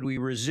choice, would we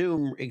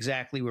resume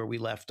exactly where we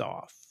left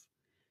off?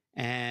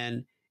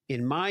 And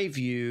in my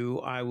view,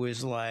 I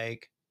was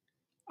like,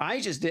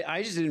 I just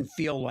didn't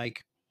feel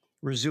like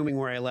resuming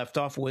where I left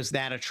off was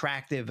that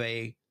attractive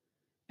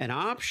an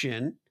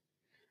option.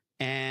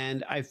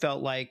 And I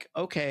felt like,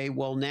 okay,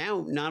 well,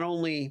 now not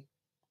only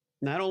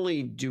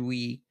do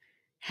we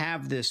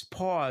have this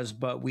pause,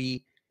 but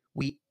we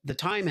the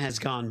time has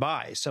gone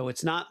by. So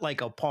it's not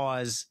like a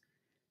pause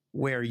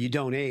where you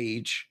don't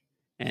age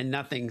and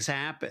nothing's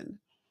happened.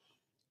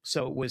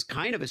 So it was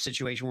kind of a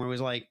situation where it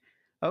was like,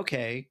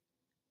 okay,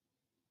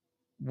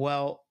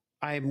 well,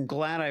 I'm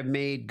glad I've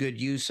made good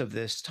use of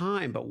this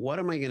time, but what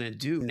am I going to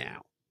do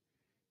now?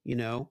 You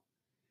know,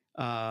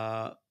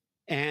 uh,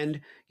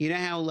 and you know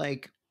how,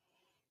 like,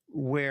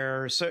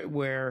 where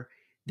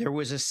there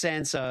was a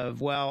sense of,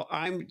 well,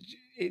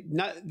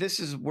 not, this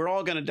is, we're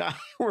all going to die.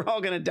 We're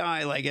all going to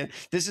die. Like,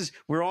 this is,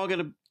 we're all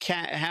going to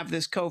have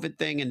this COVID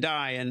thing and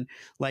die. And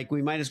like,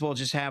 we might as well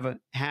just have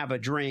a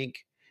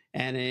drink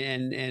and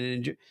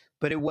enjoy.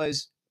 But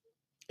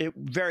it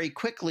very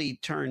quickly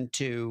turned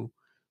to,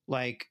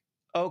 like,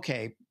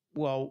 okay,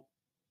 well,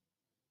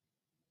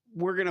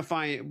 we're going to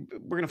find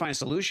a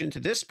solution to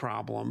this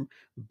problem,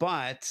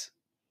 but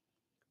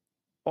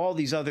all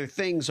these other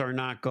things are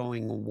not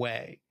going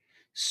away.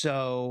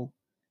 So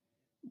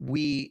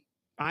we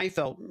I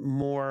felt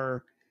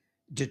more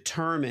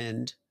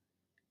determined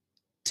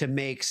to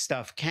make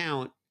stuff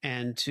count,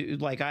 and to,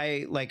 like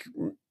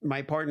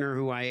my partner,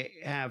 who I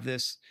have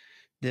this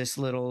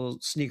little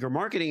sneaker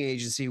marketing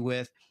agency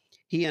with.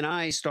 He and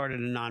I started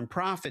a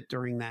nonprofit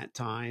during that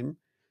time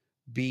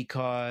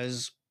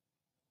because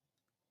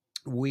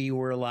we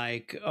were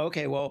like,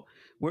 okay, well,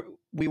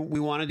 we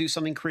want to do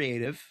something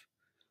creative.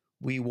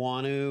 We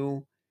want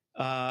to,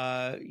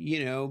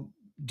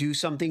 do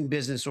something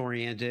business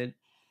oriented,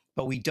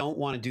 but we don't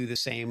want to do the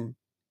same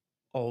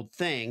old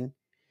thing.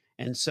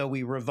 And so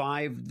we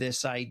revived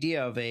this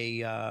idea of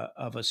a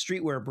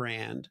streetwear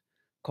brand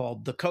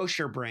called the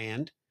Kosher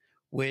brand,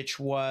 which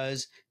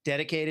was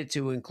dedicated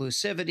to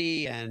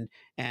inclusivity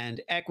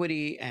and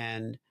equity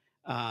and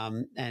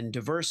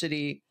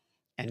diversity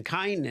and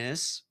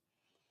kindness.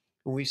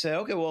 And we said,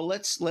 okay, well,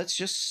 let's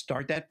just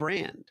start that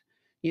brand,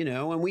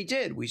 and we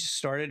did. We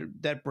started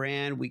that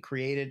brand. We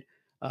created,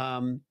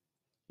 um,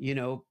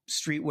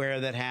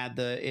 streetwear that had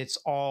the "it's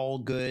all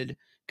good"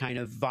 kind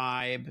of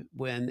vibe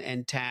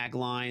and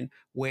tagline.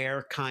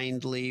 Wear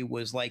kindly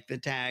was like the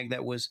tag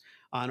that was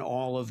on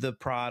all of the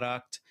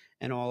product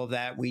and all of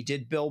that. We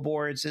did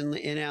billboards in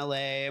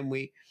LA, and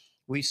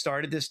we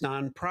started this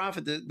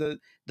nonprofit.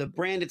 The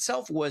brand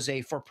itself was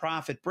a for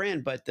profit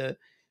brand, but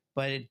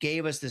it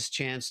gave us this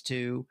chance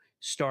to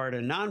start a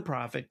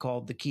nonprofit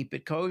called the Keep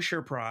It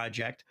Kosher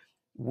Project,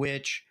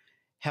 which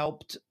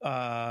helped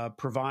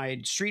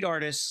provide street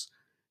artists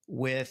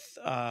with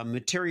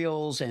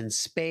materials and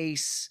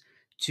space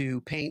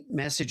to paint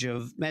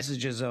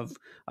messages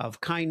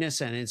of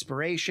kindness and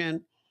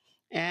inspiration.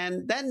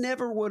 And that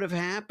never would have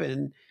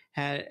happened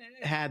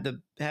had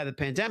the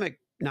pandemic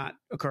not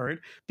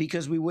occurred,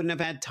 because we wouldn't have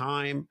had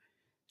time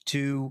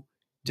to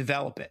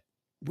develop it.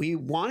 We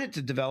wanted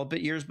to develop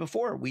it years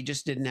before. We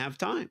just didn't have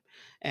time.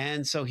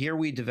 And so here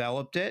we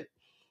developed it,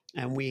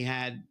 and we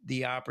had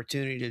the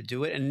opportunity to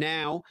do it. And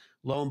now,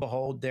 lo and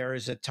behold, there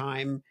is a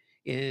time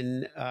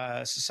in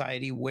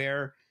society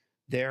where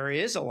there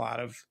is a lot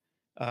of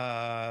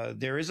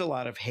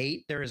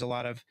hate, there is a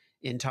lot of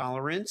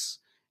intolerance,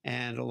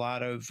 and a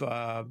lot of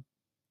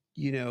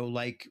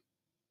like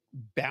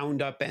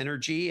bound up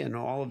energy and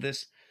all of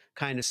this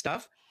kind of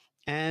stuff.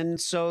 And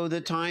so the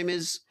time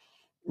is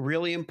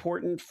really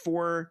important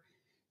for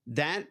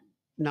that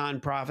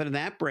nonprofit and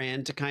that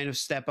brand to kind of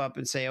step up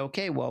and say,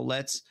 okay, well,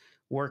 let's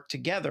work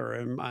together,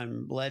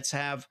 and let's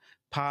have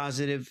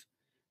positive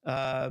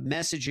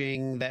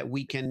messaging that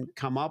we can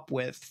come up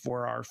with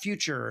for our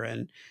future.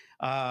 And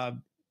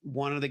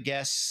one of the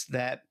guests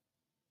that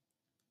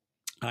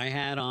I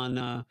had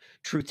on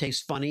Truth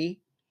Tastes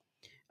Funny,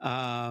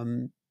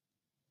 um,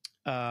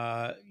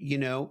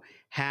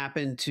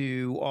 happened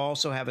to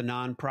also have a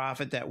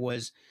nonprofit that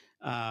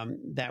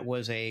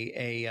was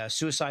a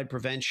suicide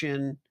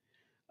prevention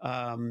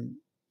um,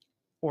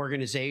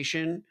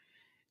 organization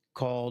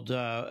called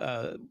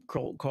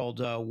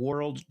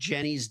World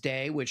Jenny's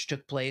Day, which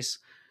took place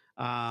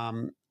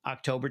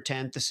October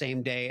 10th, the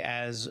same day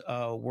as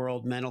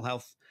World Mental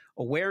Health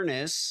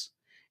Awareness.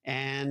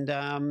 And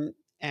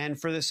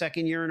for the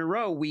second year in a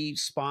row, we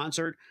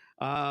sponsored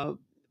uh,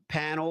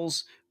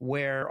 panels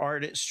where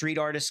street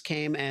artists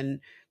came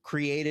and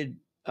created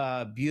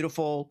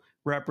beautiful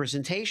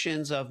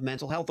representations of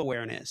mental health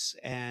awareness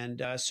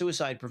and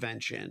suicide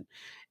prevention.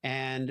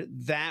 And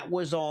that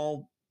was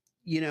all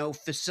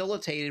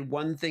facilitated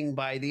one thing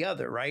by the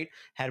other, right?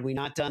 Had we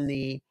not done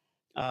the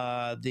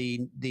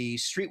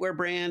streetwear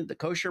brand, the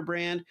Kosher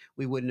brand,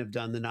 we wouldn't have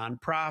done the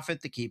nonprofit,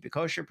 the Keep It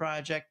Kosher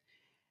project.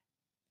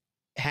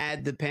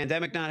 Had the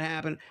pandemic not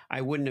happened,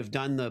 I wouldn't have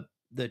done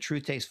the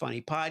Truth Tastes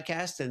Funny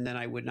podcast, and then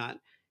I would not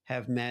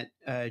have met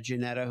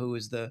Janetta, who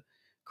is the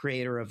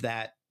creator of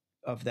that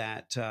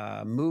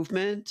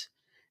movement,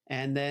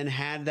 and then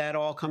had that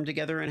all come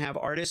together and have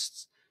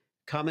artists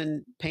come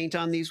and paint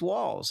on these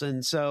walls.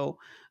 And so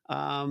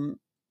um,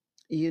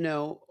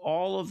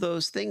 all of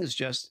those things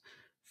just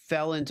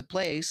fell into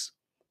place.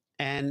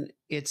 And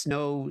it's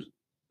no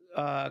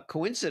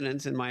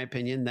coincidence, in my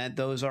opinion, that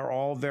those are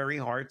all very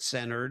heart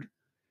centered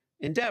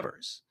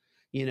endeavors.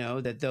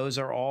 That those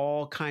are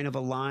all kind of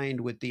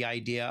aligned with the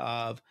idea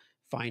of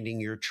finding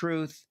your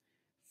truth,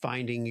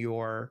 finding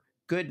your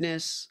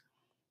goodness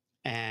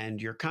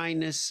and your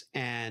kindness,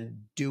 and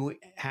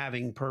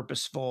having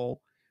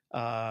purposeful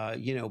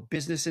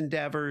business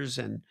endeavors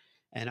and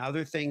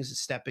other things,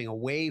 stepping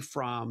away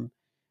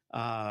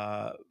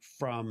uh,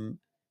 from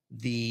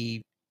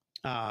the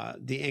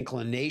the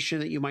inclination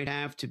that you might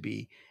have to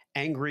be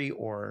angry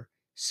or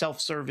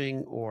self-serving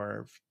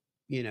or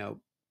you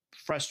know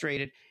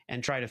frustrated,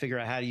 and try to figure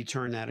out how do you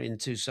turn that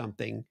into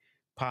something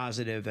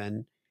positive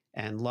and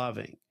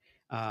loving.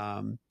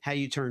 How do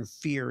you turn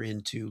fear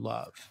into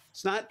love?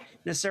 It's not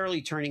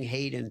necessarily turning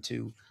hate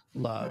into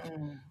love.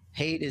 Mm,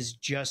 Hate is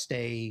just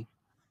a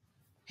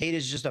hate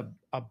is just a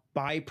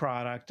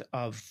byproduct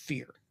of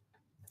fear.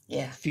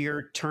 yeah.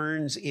 Fear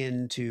turns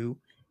into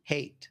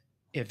hate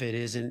if it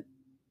isn't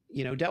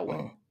dealt with.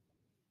 Mm,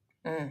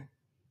 mm.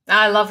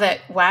 I love that.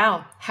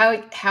 Wow,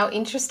 how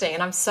interesting!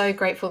 And I'm so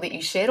grateful that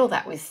you shared all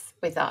that with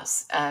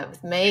us,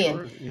 with me,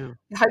 and Sure.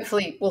 Yeah.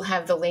 hopefully we'll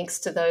have the links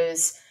to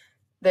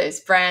those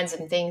brands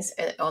and things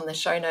on the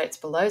show notes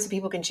below, so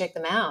people can check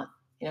them out.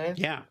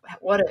 Yeah.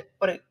 What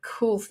a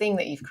cool thing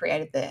that you've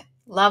created there.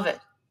 Love it,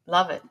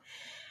 love it.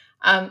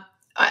 Um,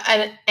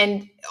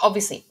 and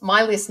obviously,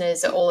 my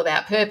listeners are all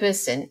about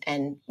purpose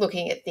and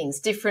looking at things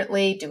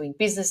differently, doing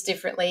business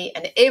differently,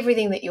 and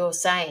everything that you're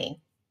saying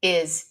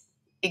is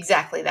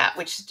exactly that,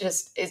 which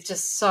is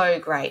just so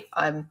great.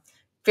 I'm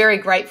very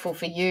grateful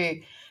for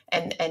you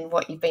and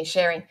what you've been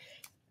sharing.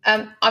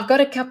 I've got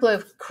a couple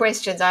of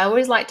questions. I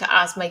always like to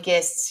ask my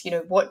guests,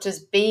 what does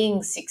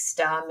being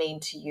 6-star mean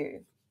to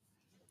you?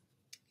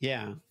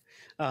 Yeah.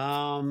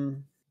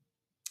 Um,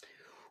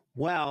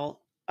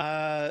 well,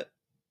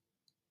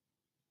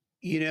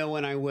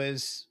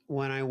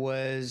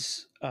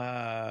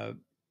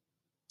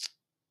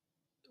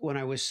 when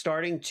I was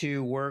starting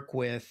to work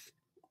with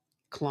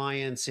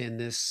clients in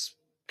this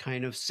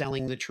kind of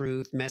selling the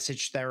truth,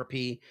 message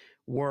therapy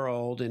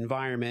world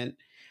environment,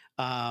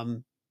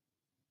 um,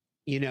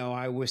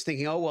 I was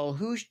thinking, oh well,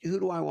 who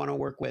do I want to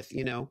work with?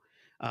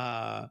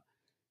 Uh,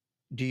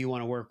 do you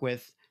want to work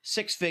with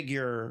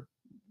 6-figure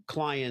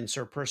clients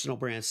or personal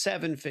brands,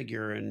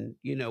 7-figure, and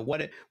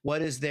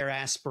what is their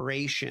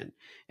aspiration?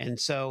 And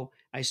so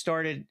I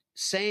started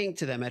saying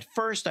to them, at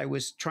first I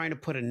was trying to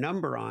put a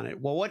number on it.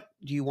 Well, what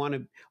do you want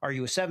to are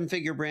you a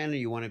 7-figure brand, or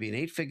you want to be an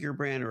 8-figure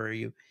brand, or are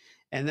you?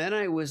 And then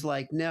I was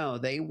like, no,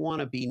 they want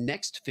to be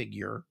next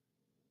figure,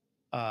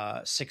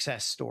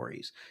 success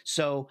stories.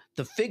 So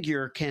the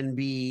figure can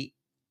be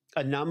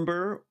a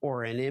number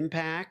or an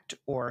impact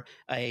or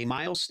a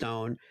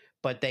milestone,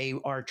 but they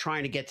are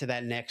trying to get to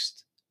that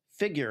next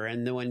figure.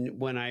 And then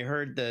when I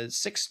heard the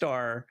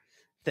 6-star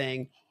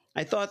thing,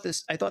 I thought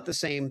the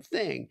same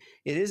thing.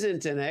 It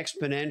isn't an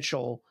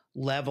exponential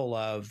level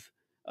of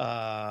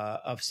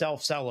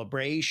self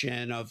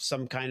celebration of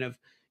some kind of,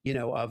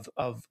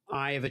 of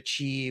I have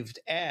achieved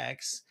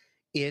X.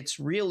 It's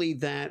really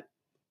that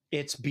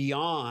it's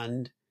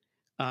beyond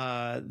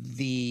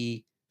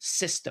the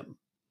system,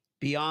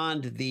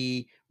 beyond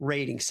the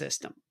rating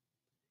system,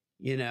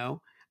 you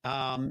know?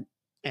 Um,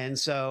 and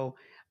so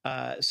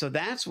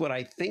that's what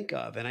I think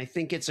of. And I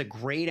think it's a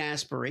great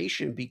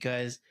aspiration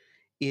because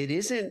it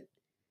isn't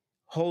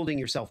holding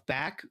yourself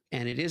back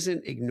and it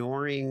isn't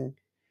ignoring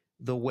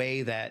the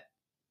way that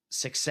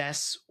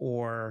success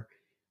or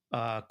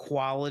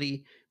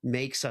quality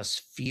makes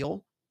us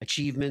feel,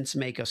 achievements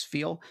make us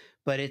feel,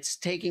 but it's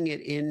taking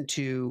it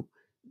into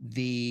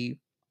the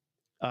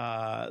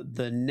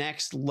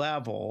next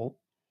level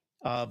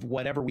of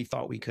whatever we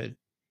thought we could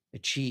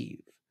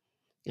achieve.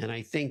 And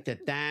I think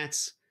that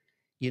that's,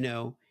 you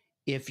know,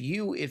 if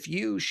you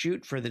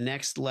shoot for the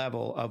next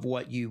level of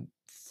what you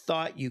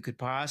thought you could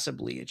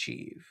possibly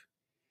achieve,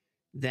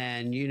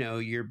 then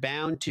you're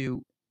bound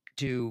to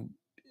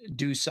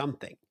do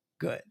something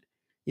good,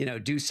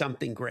 do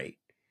something great,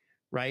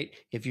 right?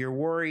 If you're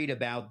worried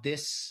about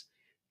this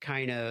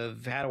kind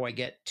of how do I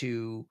get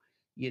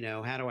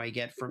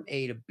from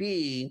A to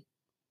B,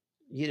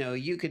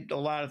 a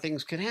lot of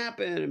things could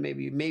happen, and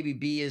maybe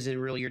B isn't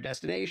really your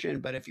destination.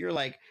 But if you're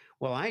like,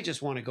 well, I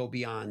just want to go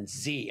beyond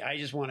Z, I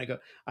just want to go,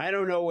 I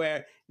don't know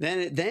where,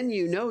 then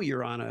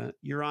you're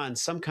on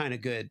some kind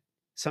of good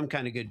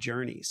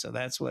journey. So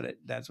that's what it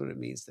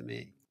means to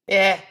me.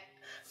 Yeah.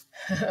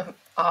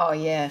 Oh,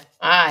 yeah.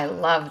 I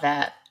love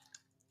that.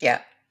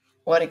 Yeah.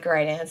 What a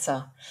great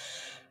answer.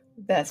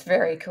 That's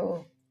very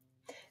cool.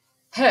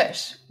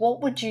 Hirsch,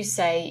 what would you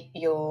say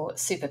your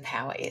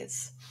superpower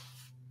is?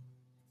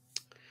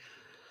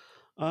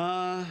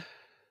 Uh,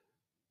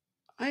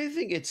 I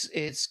think it's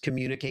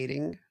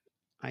communicating.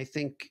 I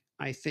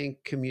think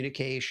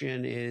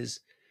communication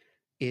is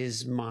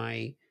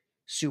my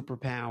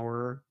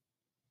superpower,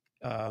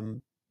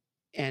 um,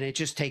 and it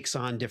just takes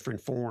on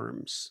different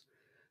forms,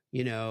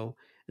 you know.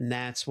 And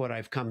that's what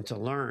I've come to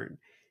learn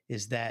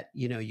is that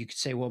you could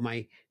say, well,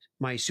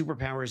 my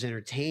superpower is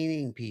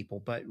entertaining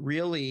people, but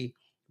really,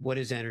 what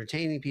is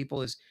entertaining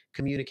people is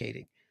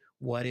communicating.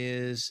 What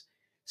is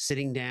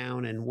sitting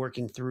down and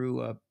working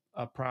through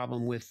a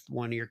problem with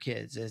one of your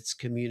kids? It's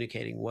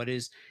communicating. What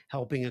is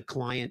helping a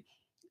client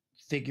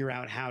figure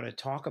out how to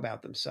talk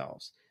about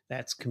themselves?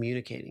 That's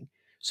communicating.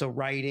 So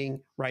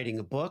writing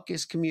a book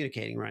is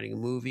communicating. Writing a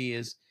movie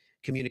is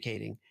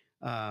communicating.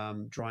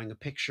 Drawing a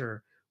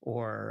picture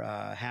or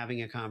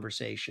having a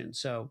conversation.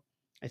 So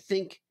I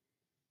think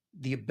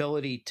the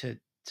ability to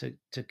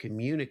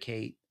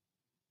communicate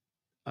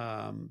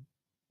um,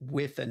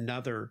 with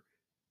another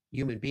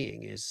human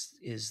being is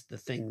the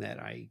thing that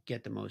I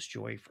get the most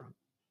joy from.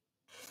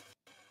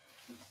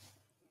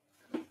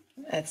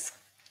 That's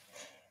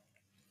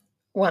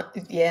one.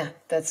 Yeah,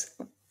 that's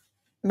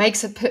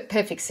makes a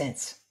perfect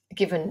sense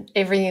given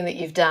everything that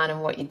you've done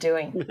and what you're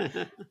doing.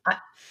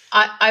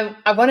 I,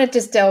 I want to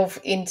just delve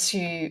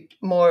into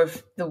more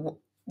of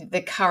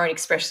the current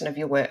expression of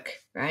your work,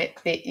 right?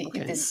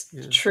 Okay. This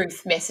Yeah.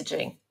 truth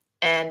messaging,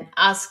 and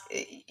ask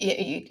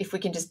if we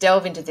can just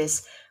delve into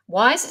this.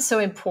 Why is it so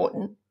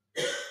important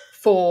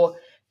for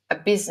a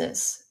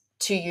business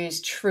to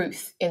use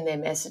truth in their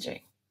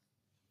messaging?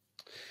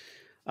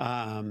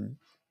 Um,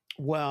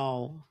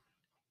 well,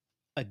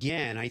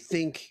 again, I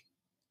think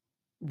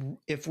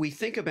if we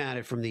think about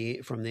it from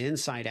the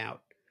inside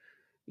out,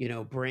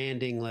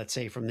 branding, let's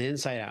say from the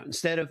inside out,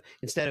 instead of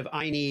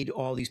I need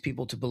all these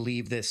people to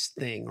believe this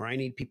thing or I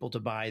need people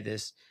to buy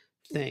this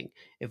thing.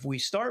 If we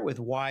start with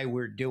why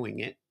we're doing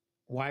it,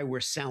 why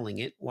we're selling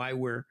it, why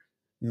we're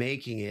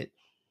making it,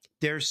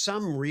 there's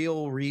some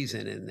real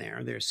reason in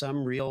there. There's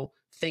some real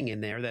thing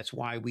in there. That's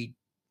why we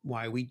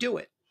do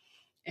it.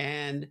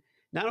 And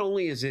not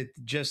only is it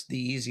just the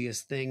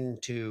easiest thing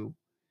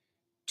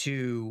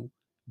to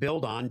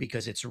build on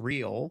because it's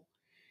real,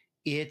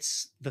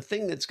 it's the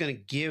thing that's going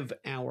to give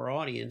our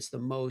audience the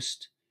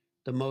most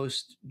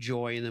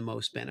joy and the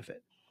most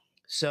benefit.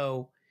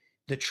 So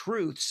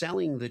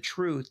selling the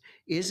truth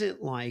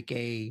isn't like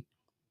a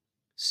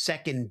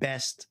second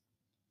best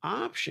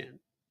option,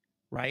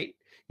 right?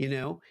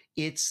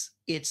 It's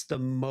the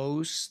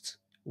most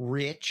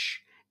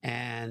rich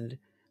and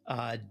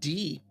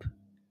deep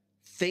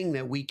thing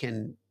that we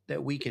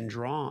can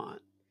draw on.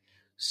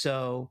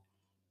 So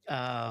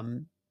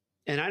um,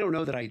 and I don't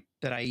know that I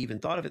even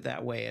thought of it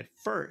that way at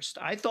first.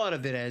 I thought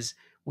of it as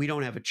we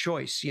don't have a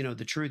choice.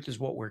 The truth is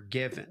what we're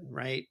given,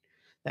 right?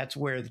 That's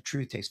where the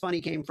truth tastes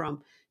funny came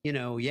from.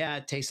 Yeah,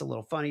 it tastes a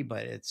little funny,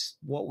 but it's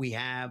what we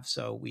have,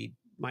 so we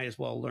might as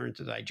well learn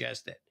to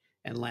digest it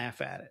and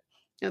laugh at it.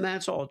 And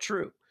that's all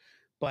true.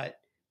 But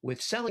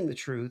with selling the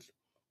truth,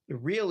 it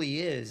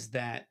really is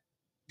that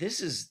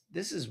this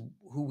is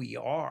who we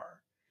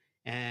are,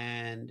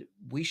 and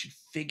we should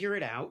figure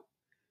it out.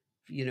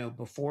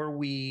 Before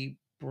we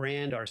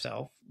brand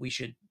ourselves, we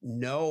should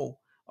know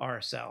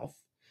ourselves,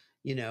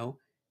 you know,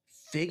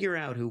 figure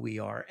out who we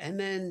are, and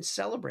then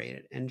celebrate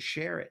it and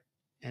share it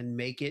and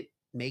make it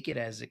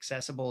as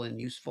accessible and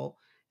useful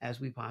as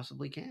we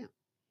possibly can.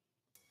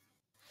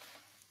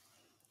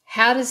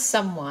 How does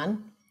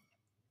someone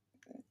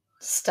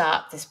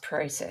start this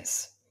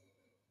process?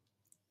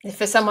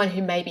 For someone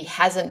who maybe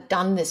hasn't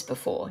done this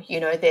before,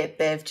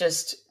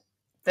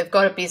 they've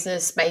got a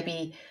business,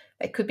 maybe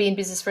they could be in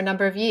business for a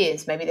number of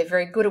years, maybe they're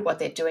very good at what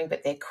they're doing,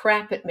 but they're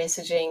crap at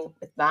messaging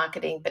with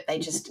marketing, but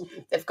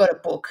they've got a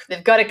book,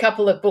 they've got a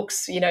couple of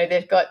books,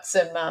 they've got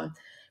some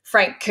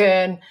Frank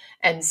Kern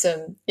and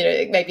some,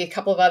 maybe a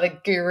couple of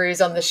other gurus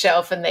on the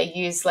shelf, and they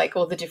use like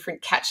all the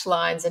different catch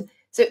lines. And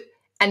so,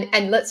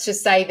 and let's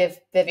just say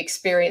they've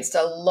experienced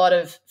a lot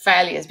of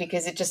failures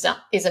because it just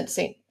isn't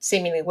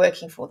seemingly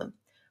working for them.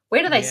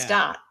 Where do they Yeah.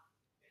 start?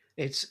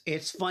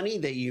 It's funny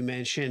that you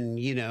mention,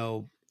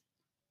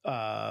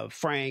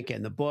 Frank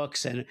and the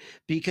books, and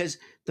because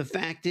the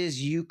fact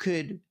is, you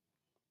could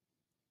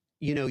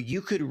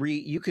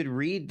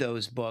read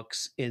those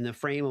books in the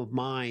frame of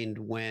mind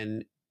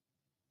when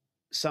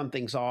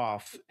something's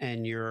off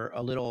and you're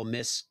a little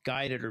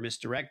misguided or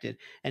misdirected,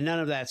 and none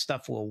of that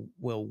stuff will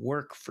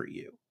work for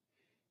you.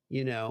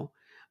 You know,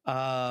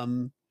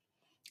 um,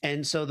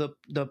 and so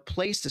the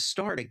place to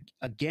start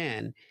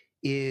again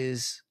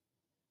is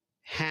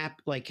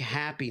like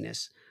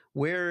happiness.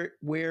 What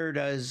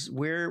is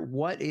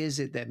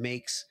it that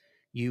makes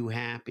you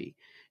happy?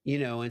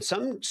 And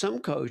some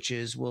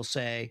coaches will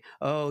say,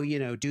 oh,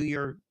 do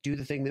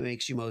the thing that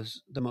makes you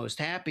the most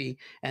happy,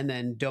 and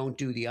then don't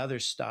do the other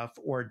stuff,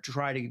 or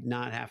try to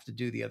not have to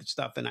do the other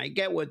stuff. And I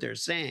get what they're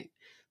saying,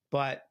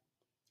 but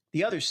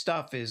the other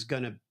stuff is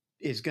gonna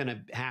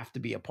have to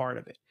be a part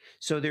of it.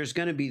 So there's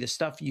gonna be the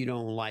stuff you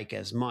don't like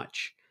as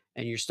much,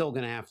 and you're still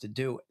gonna have to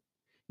do it,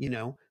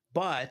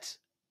 but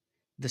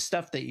the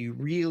stuff that you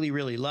really,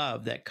 really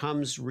love, that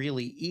comes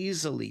really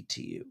easily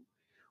to you.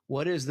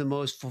 What is the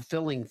most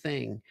fulfilling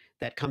thing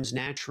that comes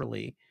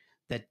naturally,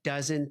 that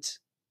doesn't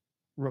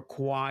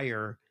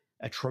require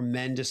a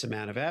tremendous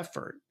amount of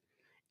effort?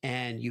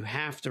 And you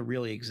have to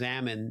really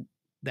examine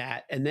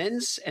that, and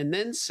then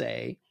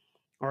say,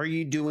 are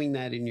you doing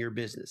that in your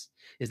business?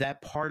 Is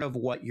that part of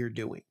what you're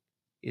doing?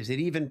 Is it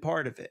even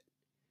part of it?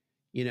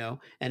 And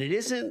it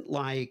isn't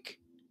like,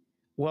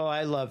 well,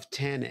 I love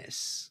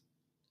tennis.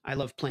 I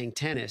love playing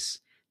tennis.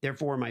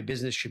 Therefore, my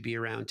business should be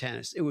around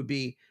tennis. It would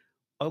be,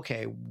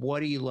 okay, what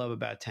do you love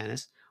about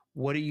tennis?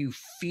 What do you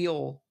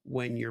feel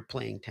when you're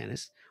playing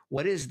tennis?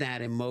 What is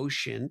that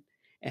emotion?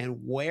 And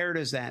where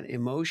does that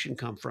emotion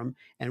come from?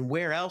 And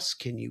where else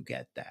can you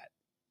get that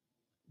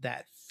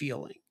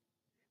feeling?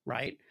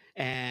 Right.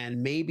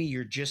 And maybe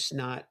you're just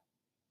not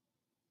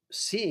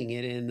seeing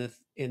it in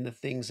the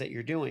things that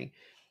you're doing.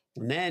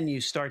 And then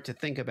you start to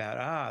think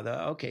about,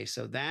 okay,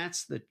 so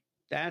that's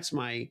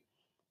my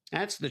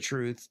that's the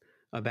truth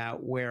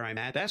about where I'm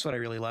at. That's what I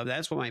really love.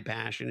 That's what my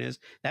passion is.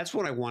 That's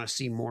what I want to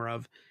see more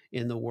of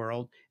in the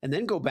world. And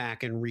then go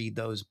back and read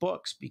those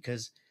books,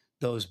 because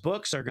those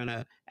books are going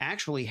to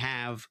actually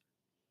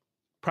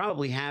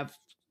probably have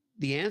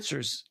the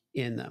answers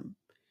in them.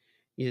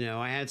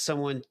 I had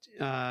someone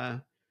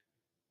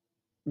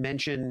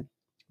mention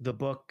the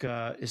book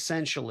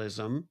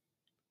Essentialism.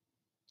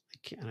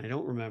 I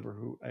don't remember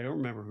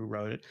who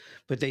wrote it,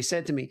 but they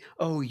said to me,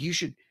 "Oh, you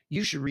should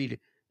read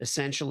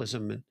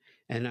Essentialism,"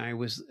 and I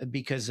was,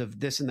 because of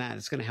this and that,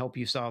 it's going to help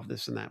you solve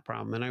this and that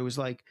problem. And I was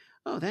like,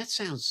 "Oh, that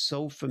sounds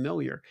so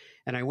familiar."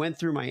 And I went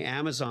through my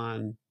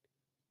Amazon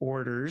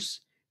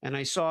orders, and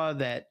I saw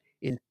that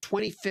in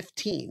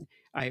 2015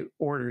 I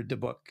ordered the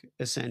book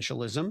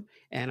Essentialism,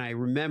 and I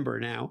remember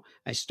now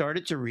I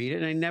started to read it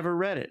and I never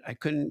read it. I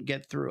couldn't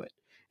get through it.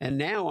 And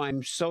now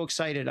I'm so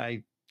excited.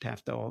 I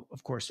have to,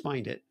 of course,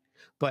 find it.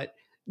 But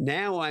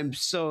now I'm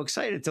so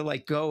excited to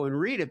like go and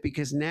read it,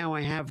 because now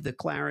I have the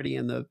clarity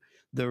and the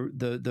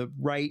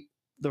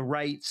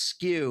right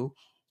skew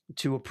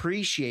to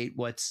appreciate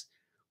what's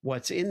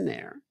in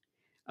there.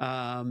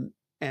 Um,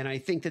 and I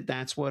think that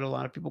that's what a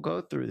lot of people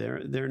go through.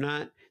 They're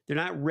not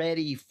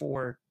ready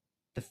for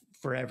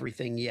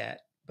everything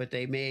yet, but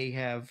they may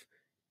have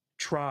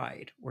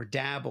tried or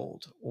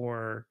dabbled,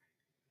 or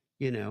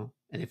And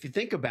if you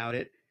think about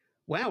it,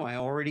 wow, I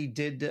already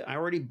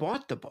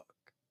bought the book.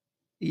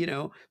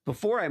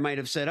 Before I might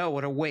have said, oh,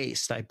 what a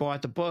waste. I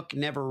bought the book,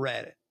 never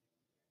read it.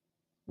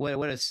 What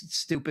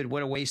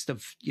a waste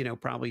of,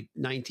 probably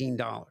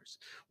 $19.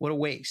 What a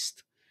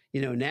waste.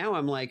 Now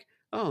I'm like,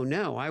 oh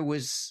no, I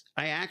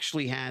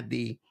actually had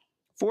the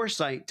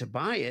foresight to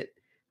buy it.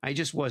 I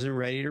just wasn't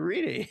ready to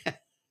read it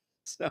yet.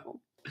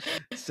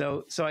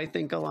 So I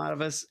think a lot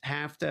of us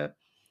have to,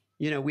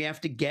 we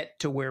have to get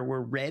to where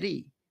we're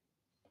ready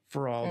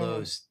for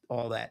Mm,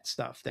 all that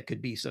stuff that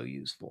could be so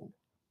useful.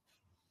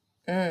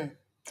 mm.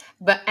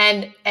 But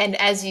and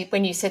as you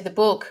when you said the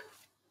book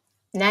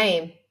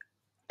name,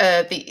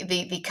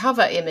 the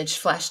cover image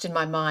flashed in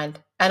my mind,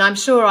 and I'm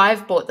sure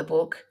I've bought the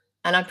book,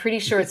 and I'm pretty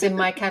sure it's in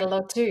my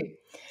catalog too.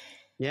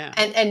 Yeah.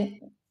 And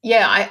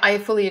yeah, I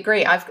fully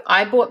agree.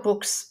 I bought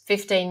books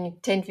 10,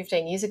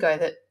 15 years ago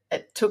that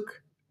it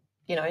took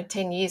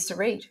 10 years to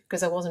read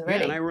because I wasn't Yeah,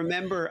 and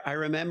ready. I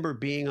remember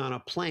being on a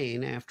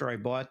plane after I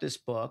bought this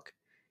book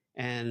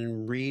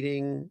and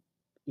reading,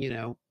 you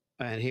know,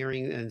 and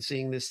hearing and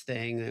seeing this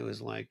thing that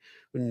was like,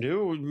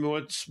 do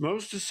what's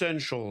most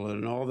essential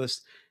and all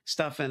this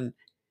stuff. And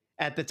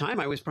at the time,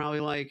 I was probably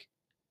like,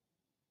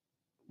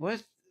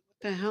 what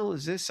the hell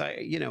is this?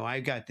 I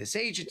got this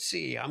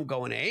agency. I'm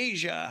going to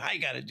Asia. I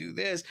got to do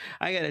this.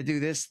 I got to do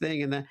this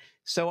thing and that.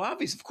 So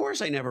obvious, of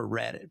course, I never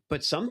read it,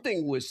 but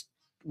something was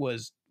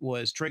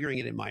triggering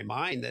it in my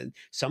mind that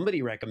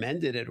somebody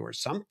recommended it or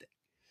something.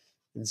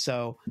 And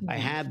so I Mm.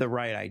 had the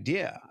right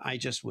idea. I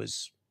just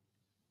was,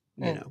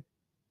 you know,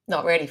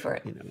 Not ready for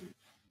it.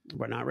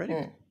 We're not ready.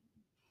 Mm.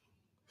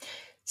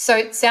 So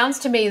it sounds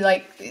to me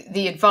like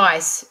the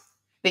advice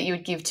that you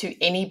would give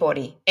to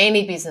anybody,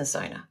 any business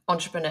owner,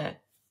 entrepreneur,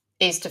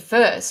 is to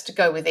first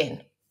go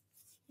within.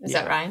 Is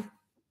that right?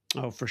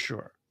 Oh, for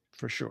sure.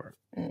 For sure.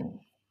 Mm.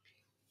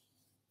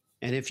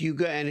 And if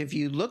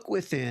you look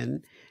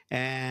within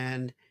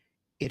and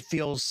it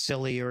feels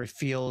silly or it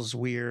feels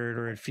weird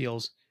or it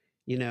feels,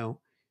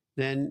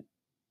 then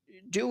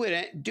do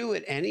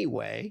it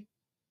anyway.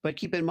 But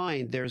keep in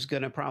mind, there's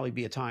going to probably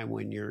be a time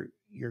when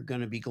you're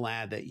going to be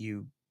glad that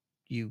you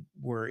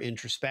were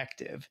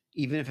introspective,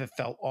 even if it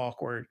felt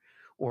awkward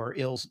or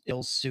ill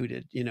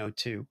suited,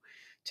 to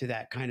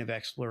that kind of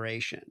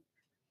exploration.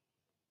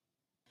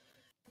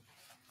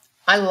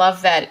 I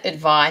love that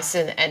advice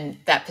and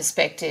that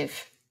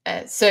perspective,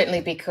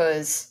 certainly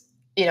because,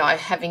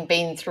 having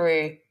been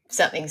through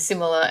something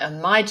similar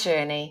on my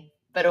journey,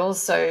 but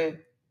also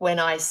when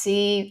I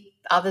see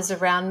others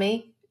around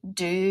me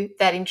do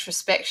that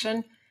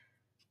introspection,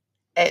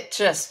 it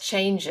just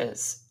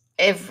changes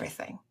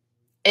everything,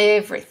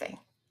 everything.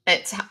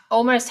 It's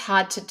almost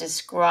hard to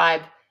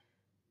describe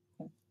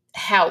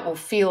how it will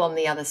feel on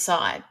the other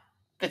side,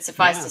 but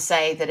suffice to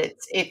say that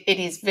it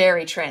is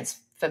very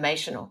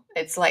transformational.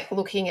 It's like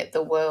looking at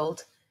the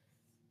world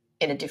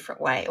in a different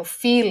way, or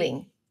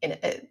feeling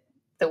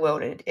the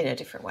world in a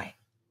different way.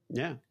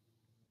 Yeah.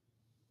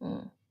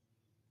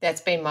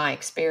 That's been my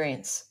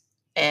experience,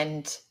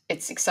 and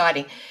it's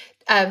exciting.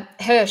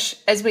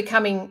 Hersh, as we're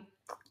coming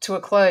to a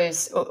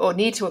close or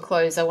near to a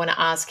close, I want to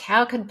ask,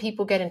 how can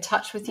people get in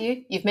touch with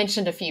you? You've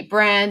mentioned a few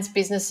brands,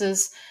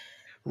 businesses.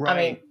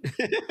 Right. I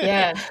mean,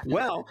 yeah.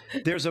 Well,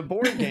 there's a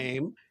board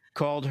game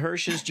called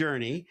Hersh's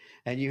Journey,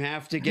 and you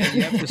have to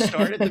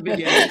start at the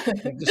beginning.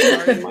 You have to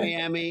start in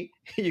Miami.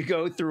 You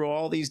go through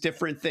all these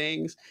different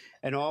things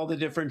and all the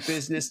different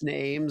business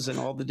names and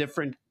all the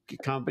different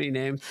company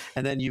names,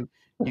 and then you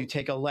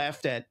take a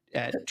left at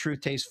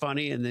Truth Tastes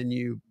Funny, and then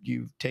you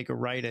take a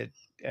right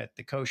at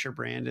the Kosher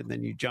brand, and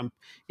then you jump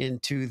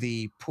into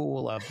the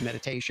pool of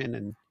meditation.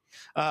 And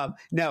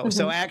no,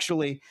 so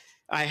actually,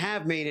 I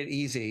have made it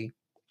easy.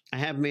 I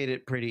have made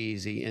it pretty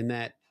easy in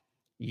that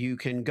you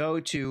can go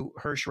to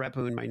Hersh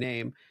Rephun, my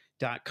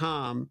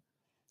name.com,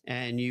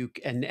 and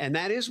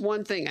that is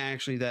one thing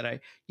actually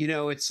that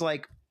it's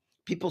like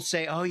people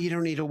say, oh, you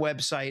don't need a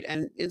website.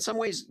 And in some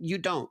ways you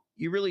don't.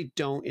 You really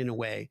don't, in a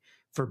way,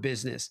 for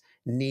business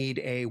need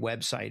a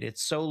website.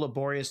 It's so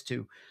laborious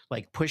to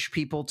like push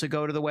people to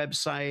go to the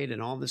website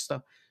and all this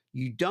stuff.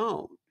 You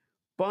don't.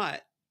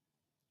 But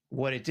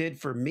what it did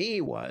for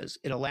me was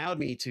it allowed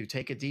me to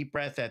take a deep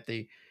breath at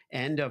the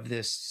end of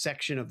this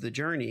section of the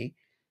journey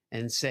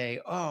and say,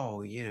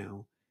 oh,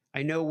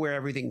 I know where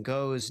everything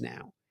goes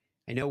now.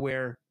 I know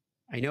where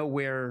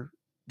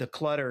the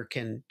clutter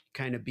can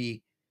kind of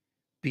be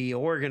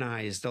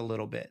organized a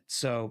little bit.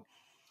 So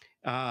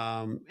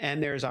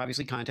and there's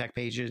obviously contact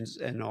pages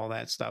and all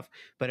that stuff,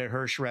 but at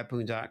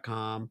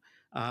HershRephun.com,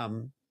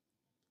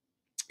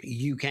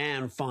 you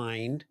can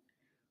find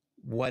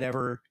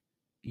whatever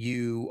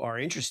you are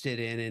interested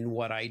in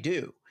what I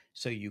do.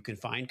 So you can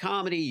find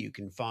comedy, you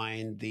can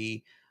find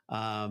the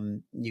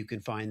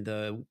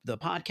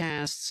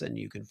podcasts, and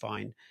you can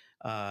find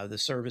the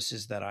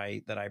services that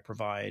I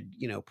provide,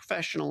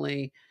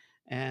 professionally,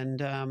 and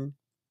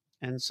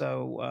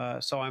so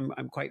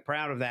I'm quite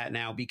proud of that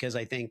now, because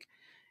I think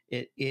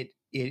it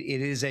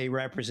is a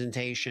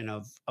representation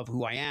of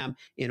who I am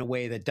in a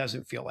way that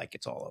doesn't feel like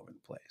it's all over the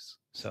place.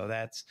 So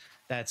that's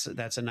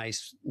a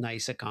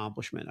nice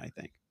accomplishment, I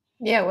think.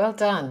 Yeah, well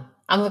done.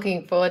 I'm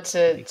looking forward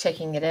to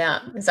checking it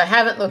out because I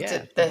haven't looked Yeah,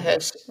 at the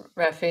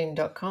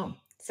HershRephun.com.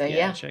 So yeah,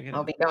 yeah, check it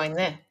I'll out. be going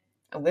there.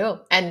 I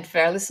will. And for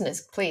our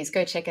listeners, please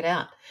go check it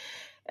out.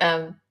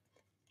 Um,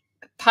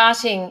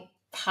 parting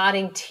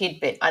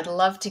tidbit. I'd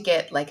love to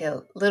get like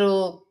a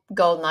little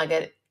gold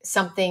nugget,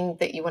 something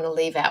that you want to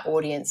leave our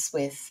audience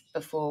with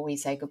before we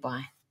say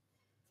goodbye.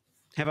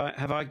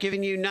 Have I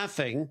given you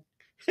nothing?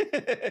 Have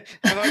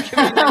I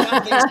given you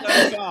nothing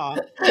so far?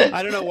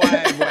 I don't know why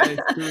I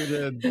threw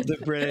the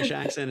British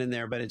accent in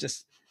there, but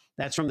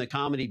that's from the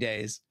comedy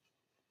days.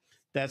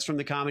 That's from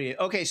the comedy.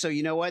 Okay, so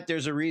you know what?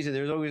 There's a reason.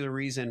 There's always a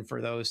reason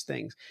for those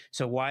things.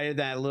 So why did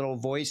that little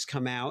voice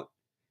come out?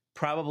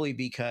 Probably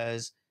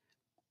because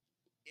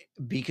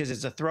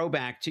it's a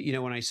throwback to,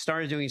 when I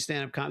started doing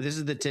stand-up comedy. This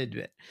is the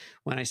tidbit.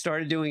 When I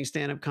started doing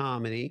stand-up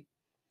comedy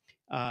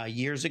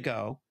years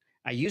ago,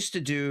 I used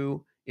to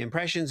do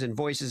impressions and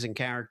voices and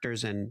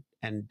characters and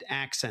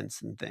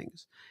accents and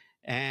things.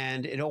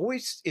 And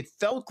it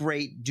felt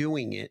great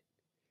doing it,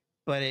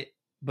 but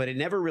it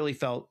never really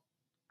felt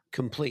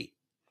complete.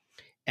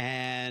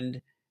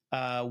 And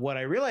what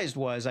I realized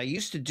was I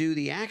used to do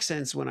the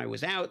accents when I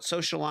was out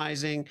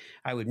socializing.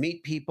 I would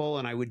meet people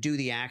and I would do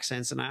the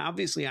accents. And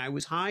obviously I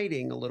was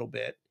hiding a little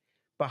bit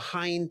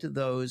behind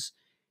those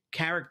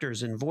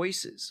characters and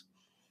voices.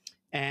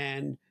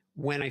 And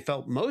when I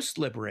felt most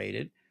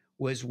liberated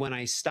was when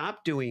I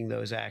stopped doing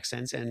those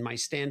accents and my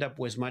stand-up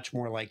was much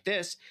more like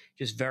this,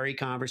 just very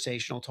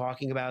conversational,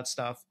 talking about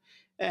stuff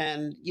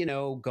and,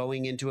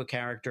 going into a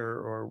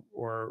character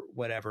or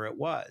whatever it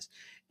was.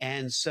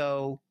 And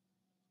so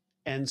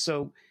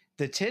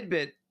the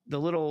tidbit, the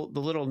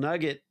little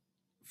nugget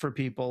for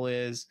people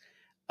is,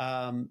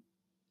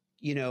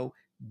 you know,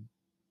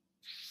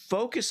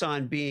 focus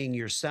on being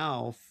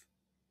yourself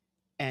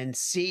and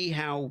see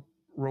how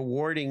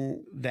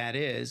rewarding that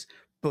is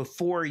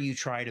before you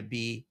try to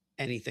be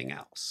anything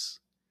else.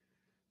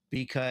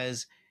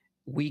 Because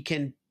we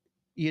can,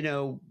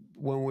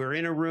 when we're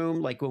in a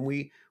room, like when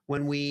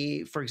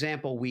we, for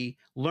example, we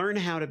learn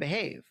how to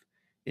behave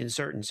in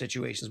certain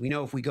situations. We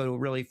know if we go to a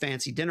really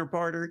fancy dinner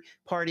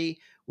party,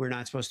 we're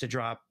not supposed to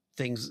drop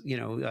things,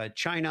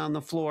 china on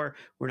the floor.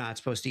 We're not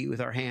supposed to eat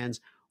with our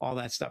hands, all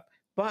that stuff.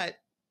 But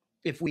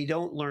if we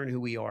don't learn who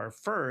we are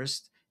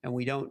first, and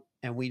we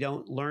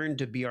don't learn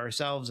to be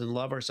ourselves and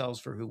love ourselves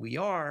for who we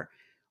are,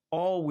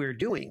 all we're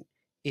doing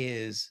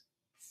is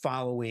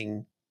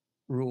following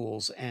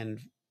rules and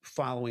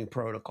following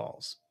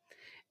protocols.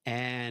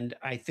 And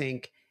I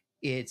think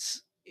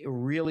it's a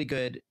really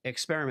good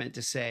experiment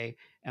to say,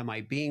 am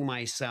I being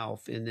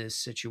myself in this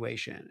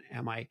situation?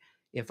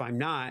 If I'm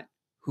not,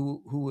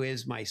 who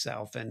is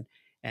myself,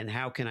 and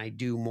how can I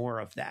do more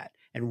of that?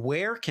 And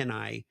where can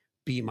I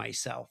be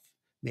myself?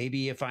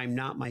 Maybe if I'm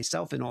not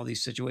myself in all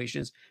these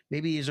situations,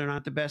 maybe these are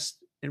not the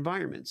best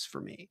environments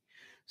for me.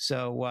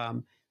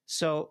 So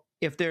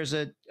if there's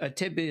a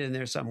tidbit in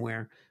there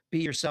somewhere, be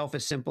yourself,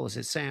 as simple as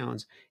it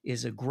sounds,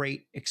 is a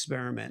great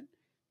experiment,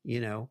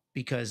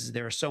 because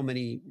there are so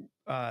many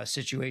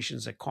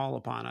situations that call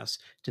upon us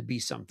to be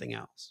something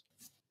else.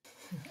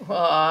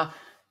 Well,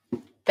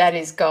 that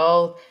is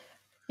gold.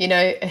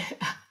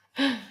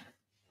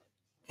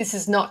 This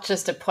is not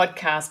just a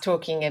podcast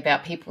talking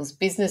about people's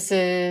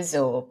businesses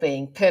or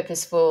being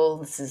purposeful.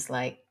 This is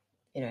like,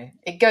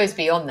 it goes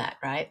beyond that,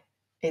 right?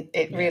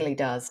 It really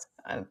does.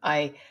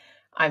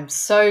 I'm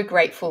so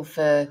grateful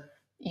for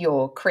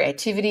your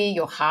creativity,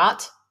 your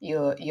heart,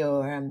 your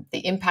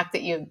the impact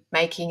that you're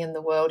making in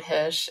the world,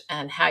 Hersh,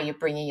 and how you're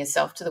bringing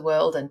yourself to the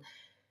world, and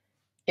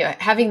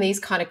having these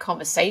kind of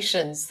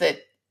conversations that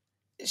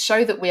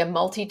show that we are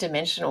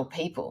multidimensional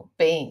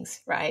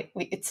beings, right?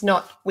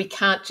 We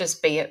can't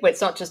just be it.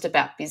 It's not just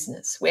about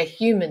business. We're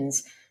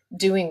humans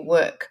doing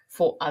work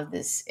for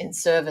others, in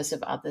service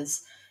of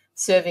others,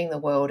 serving the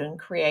world and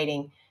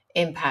creating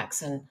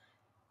impacts and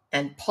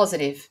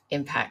positive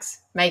impacts,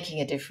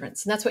 making a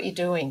difference. And that's what you're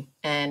doing.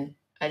 And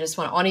I just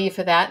want to honor you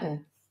for that.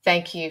 And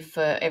thank you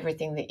for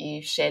everything that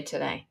you shared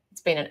today.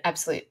 It's been an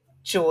absolute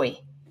joy.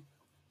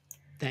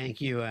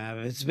 Thank you.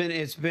 It's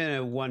been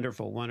a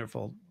wonderful,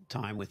 wonderful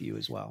time with you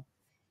as well.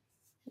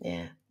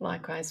 Yeah,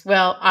 likewise.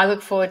 Well, I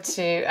look forward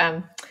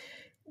to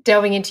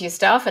delving into your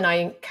stuff, and I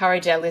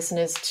encourage our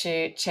listeners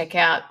to check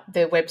out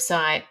the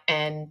website,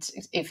 and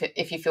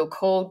if you feel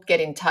called, get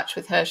in touch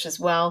with Hersh as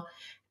well.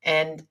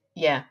 And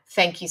yeah,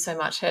 thank you so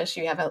much, Hersh.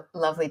 You have a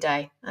lovely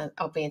day.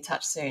 I'll be in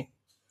touch soon.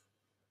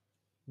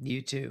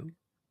 You too.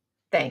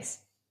 Thanks.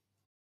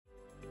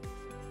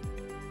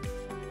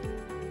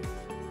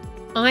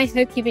 I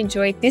hope you've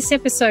enjoyed this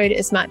episode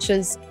as much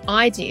as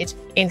I did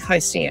in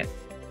hosting it.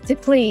 So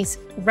please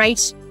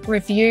rate,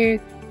 review,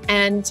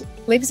 and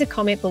leave us a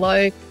comment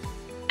below.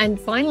 And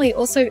finally,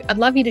 also, I'd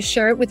love you to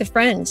share it with a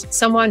friend,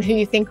 someone who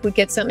you think would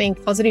get something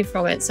positive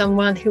from it,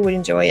 someone who would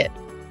enjoy it.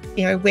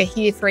 We're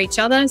here for each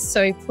other,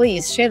 so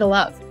please share the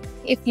love.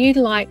 If you'd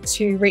like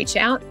to reach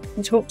out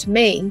and talk to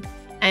me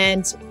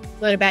and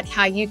learn about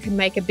how you can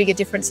make a bigger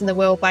difference in the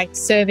world by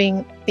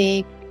serving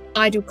the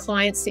ideal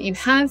clients that you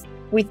have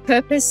with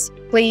purpose,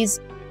 please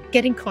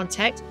get in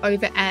contact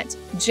over at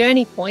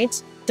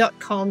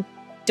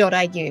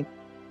journeypoint.com.au.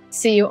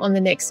 See you on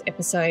the next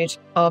episode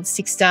of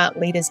 6 Star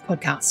Leaders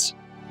Podcast.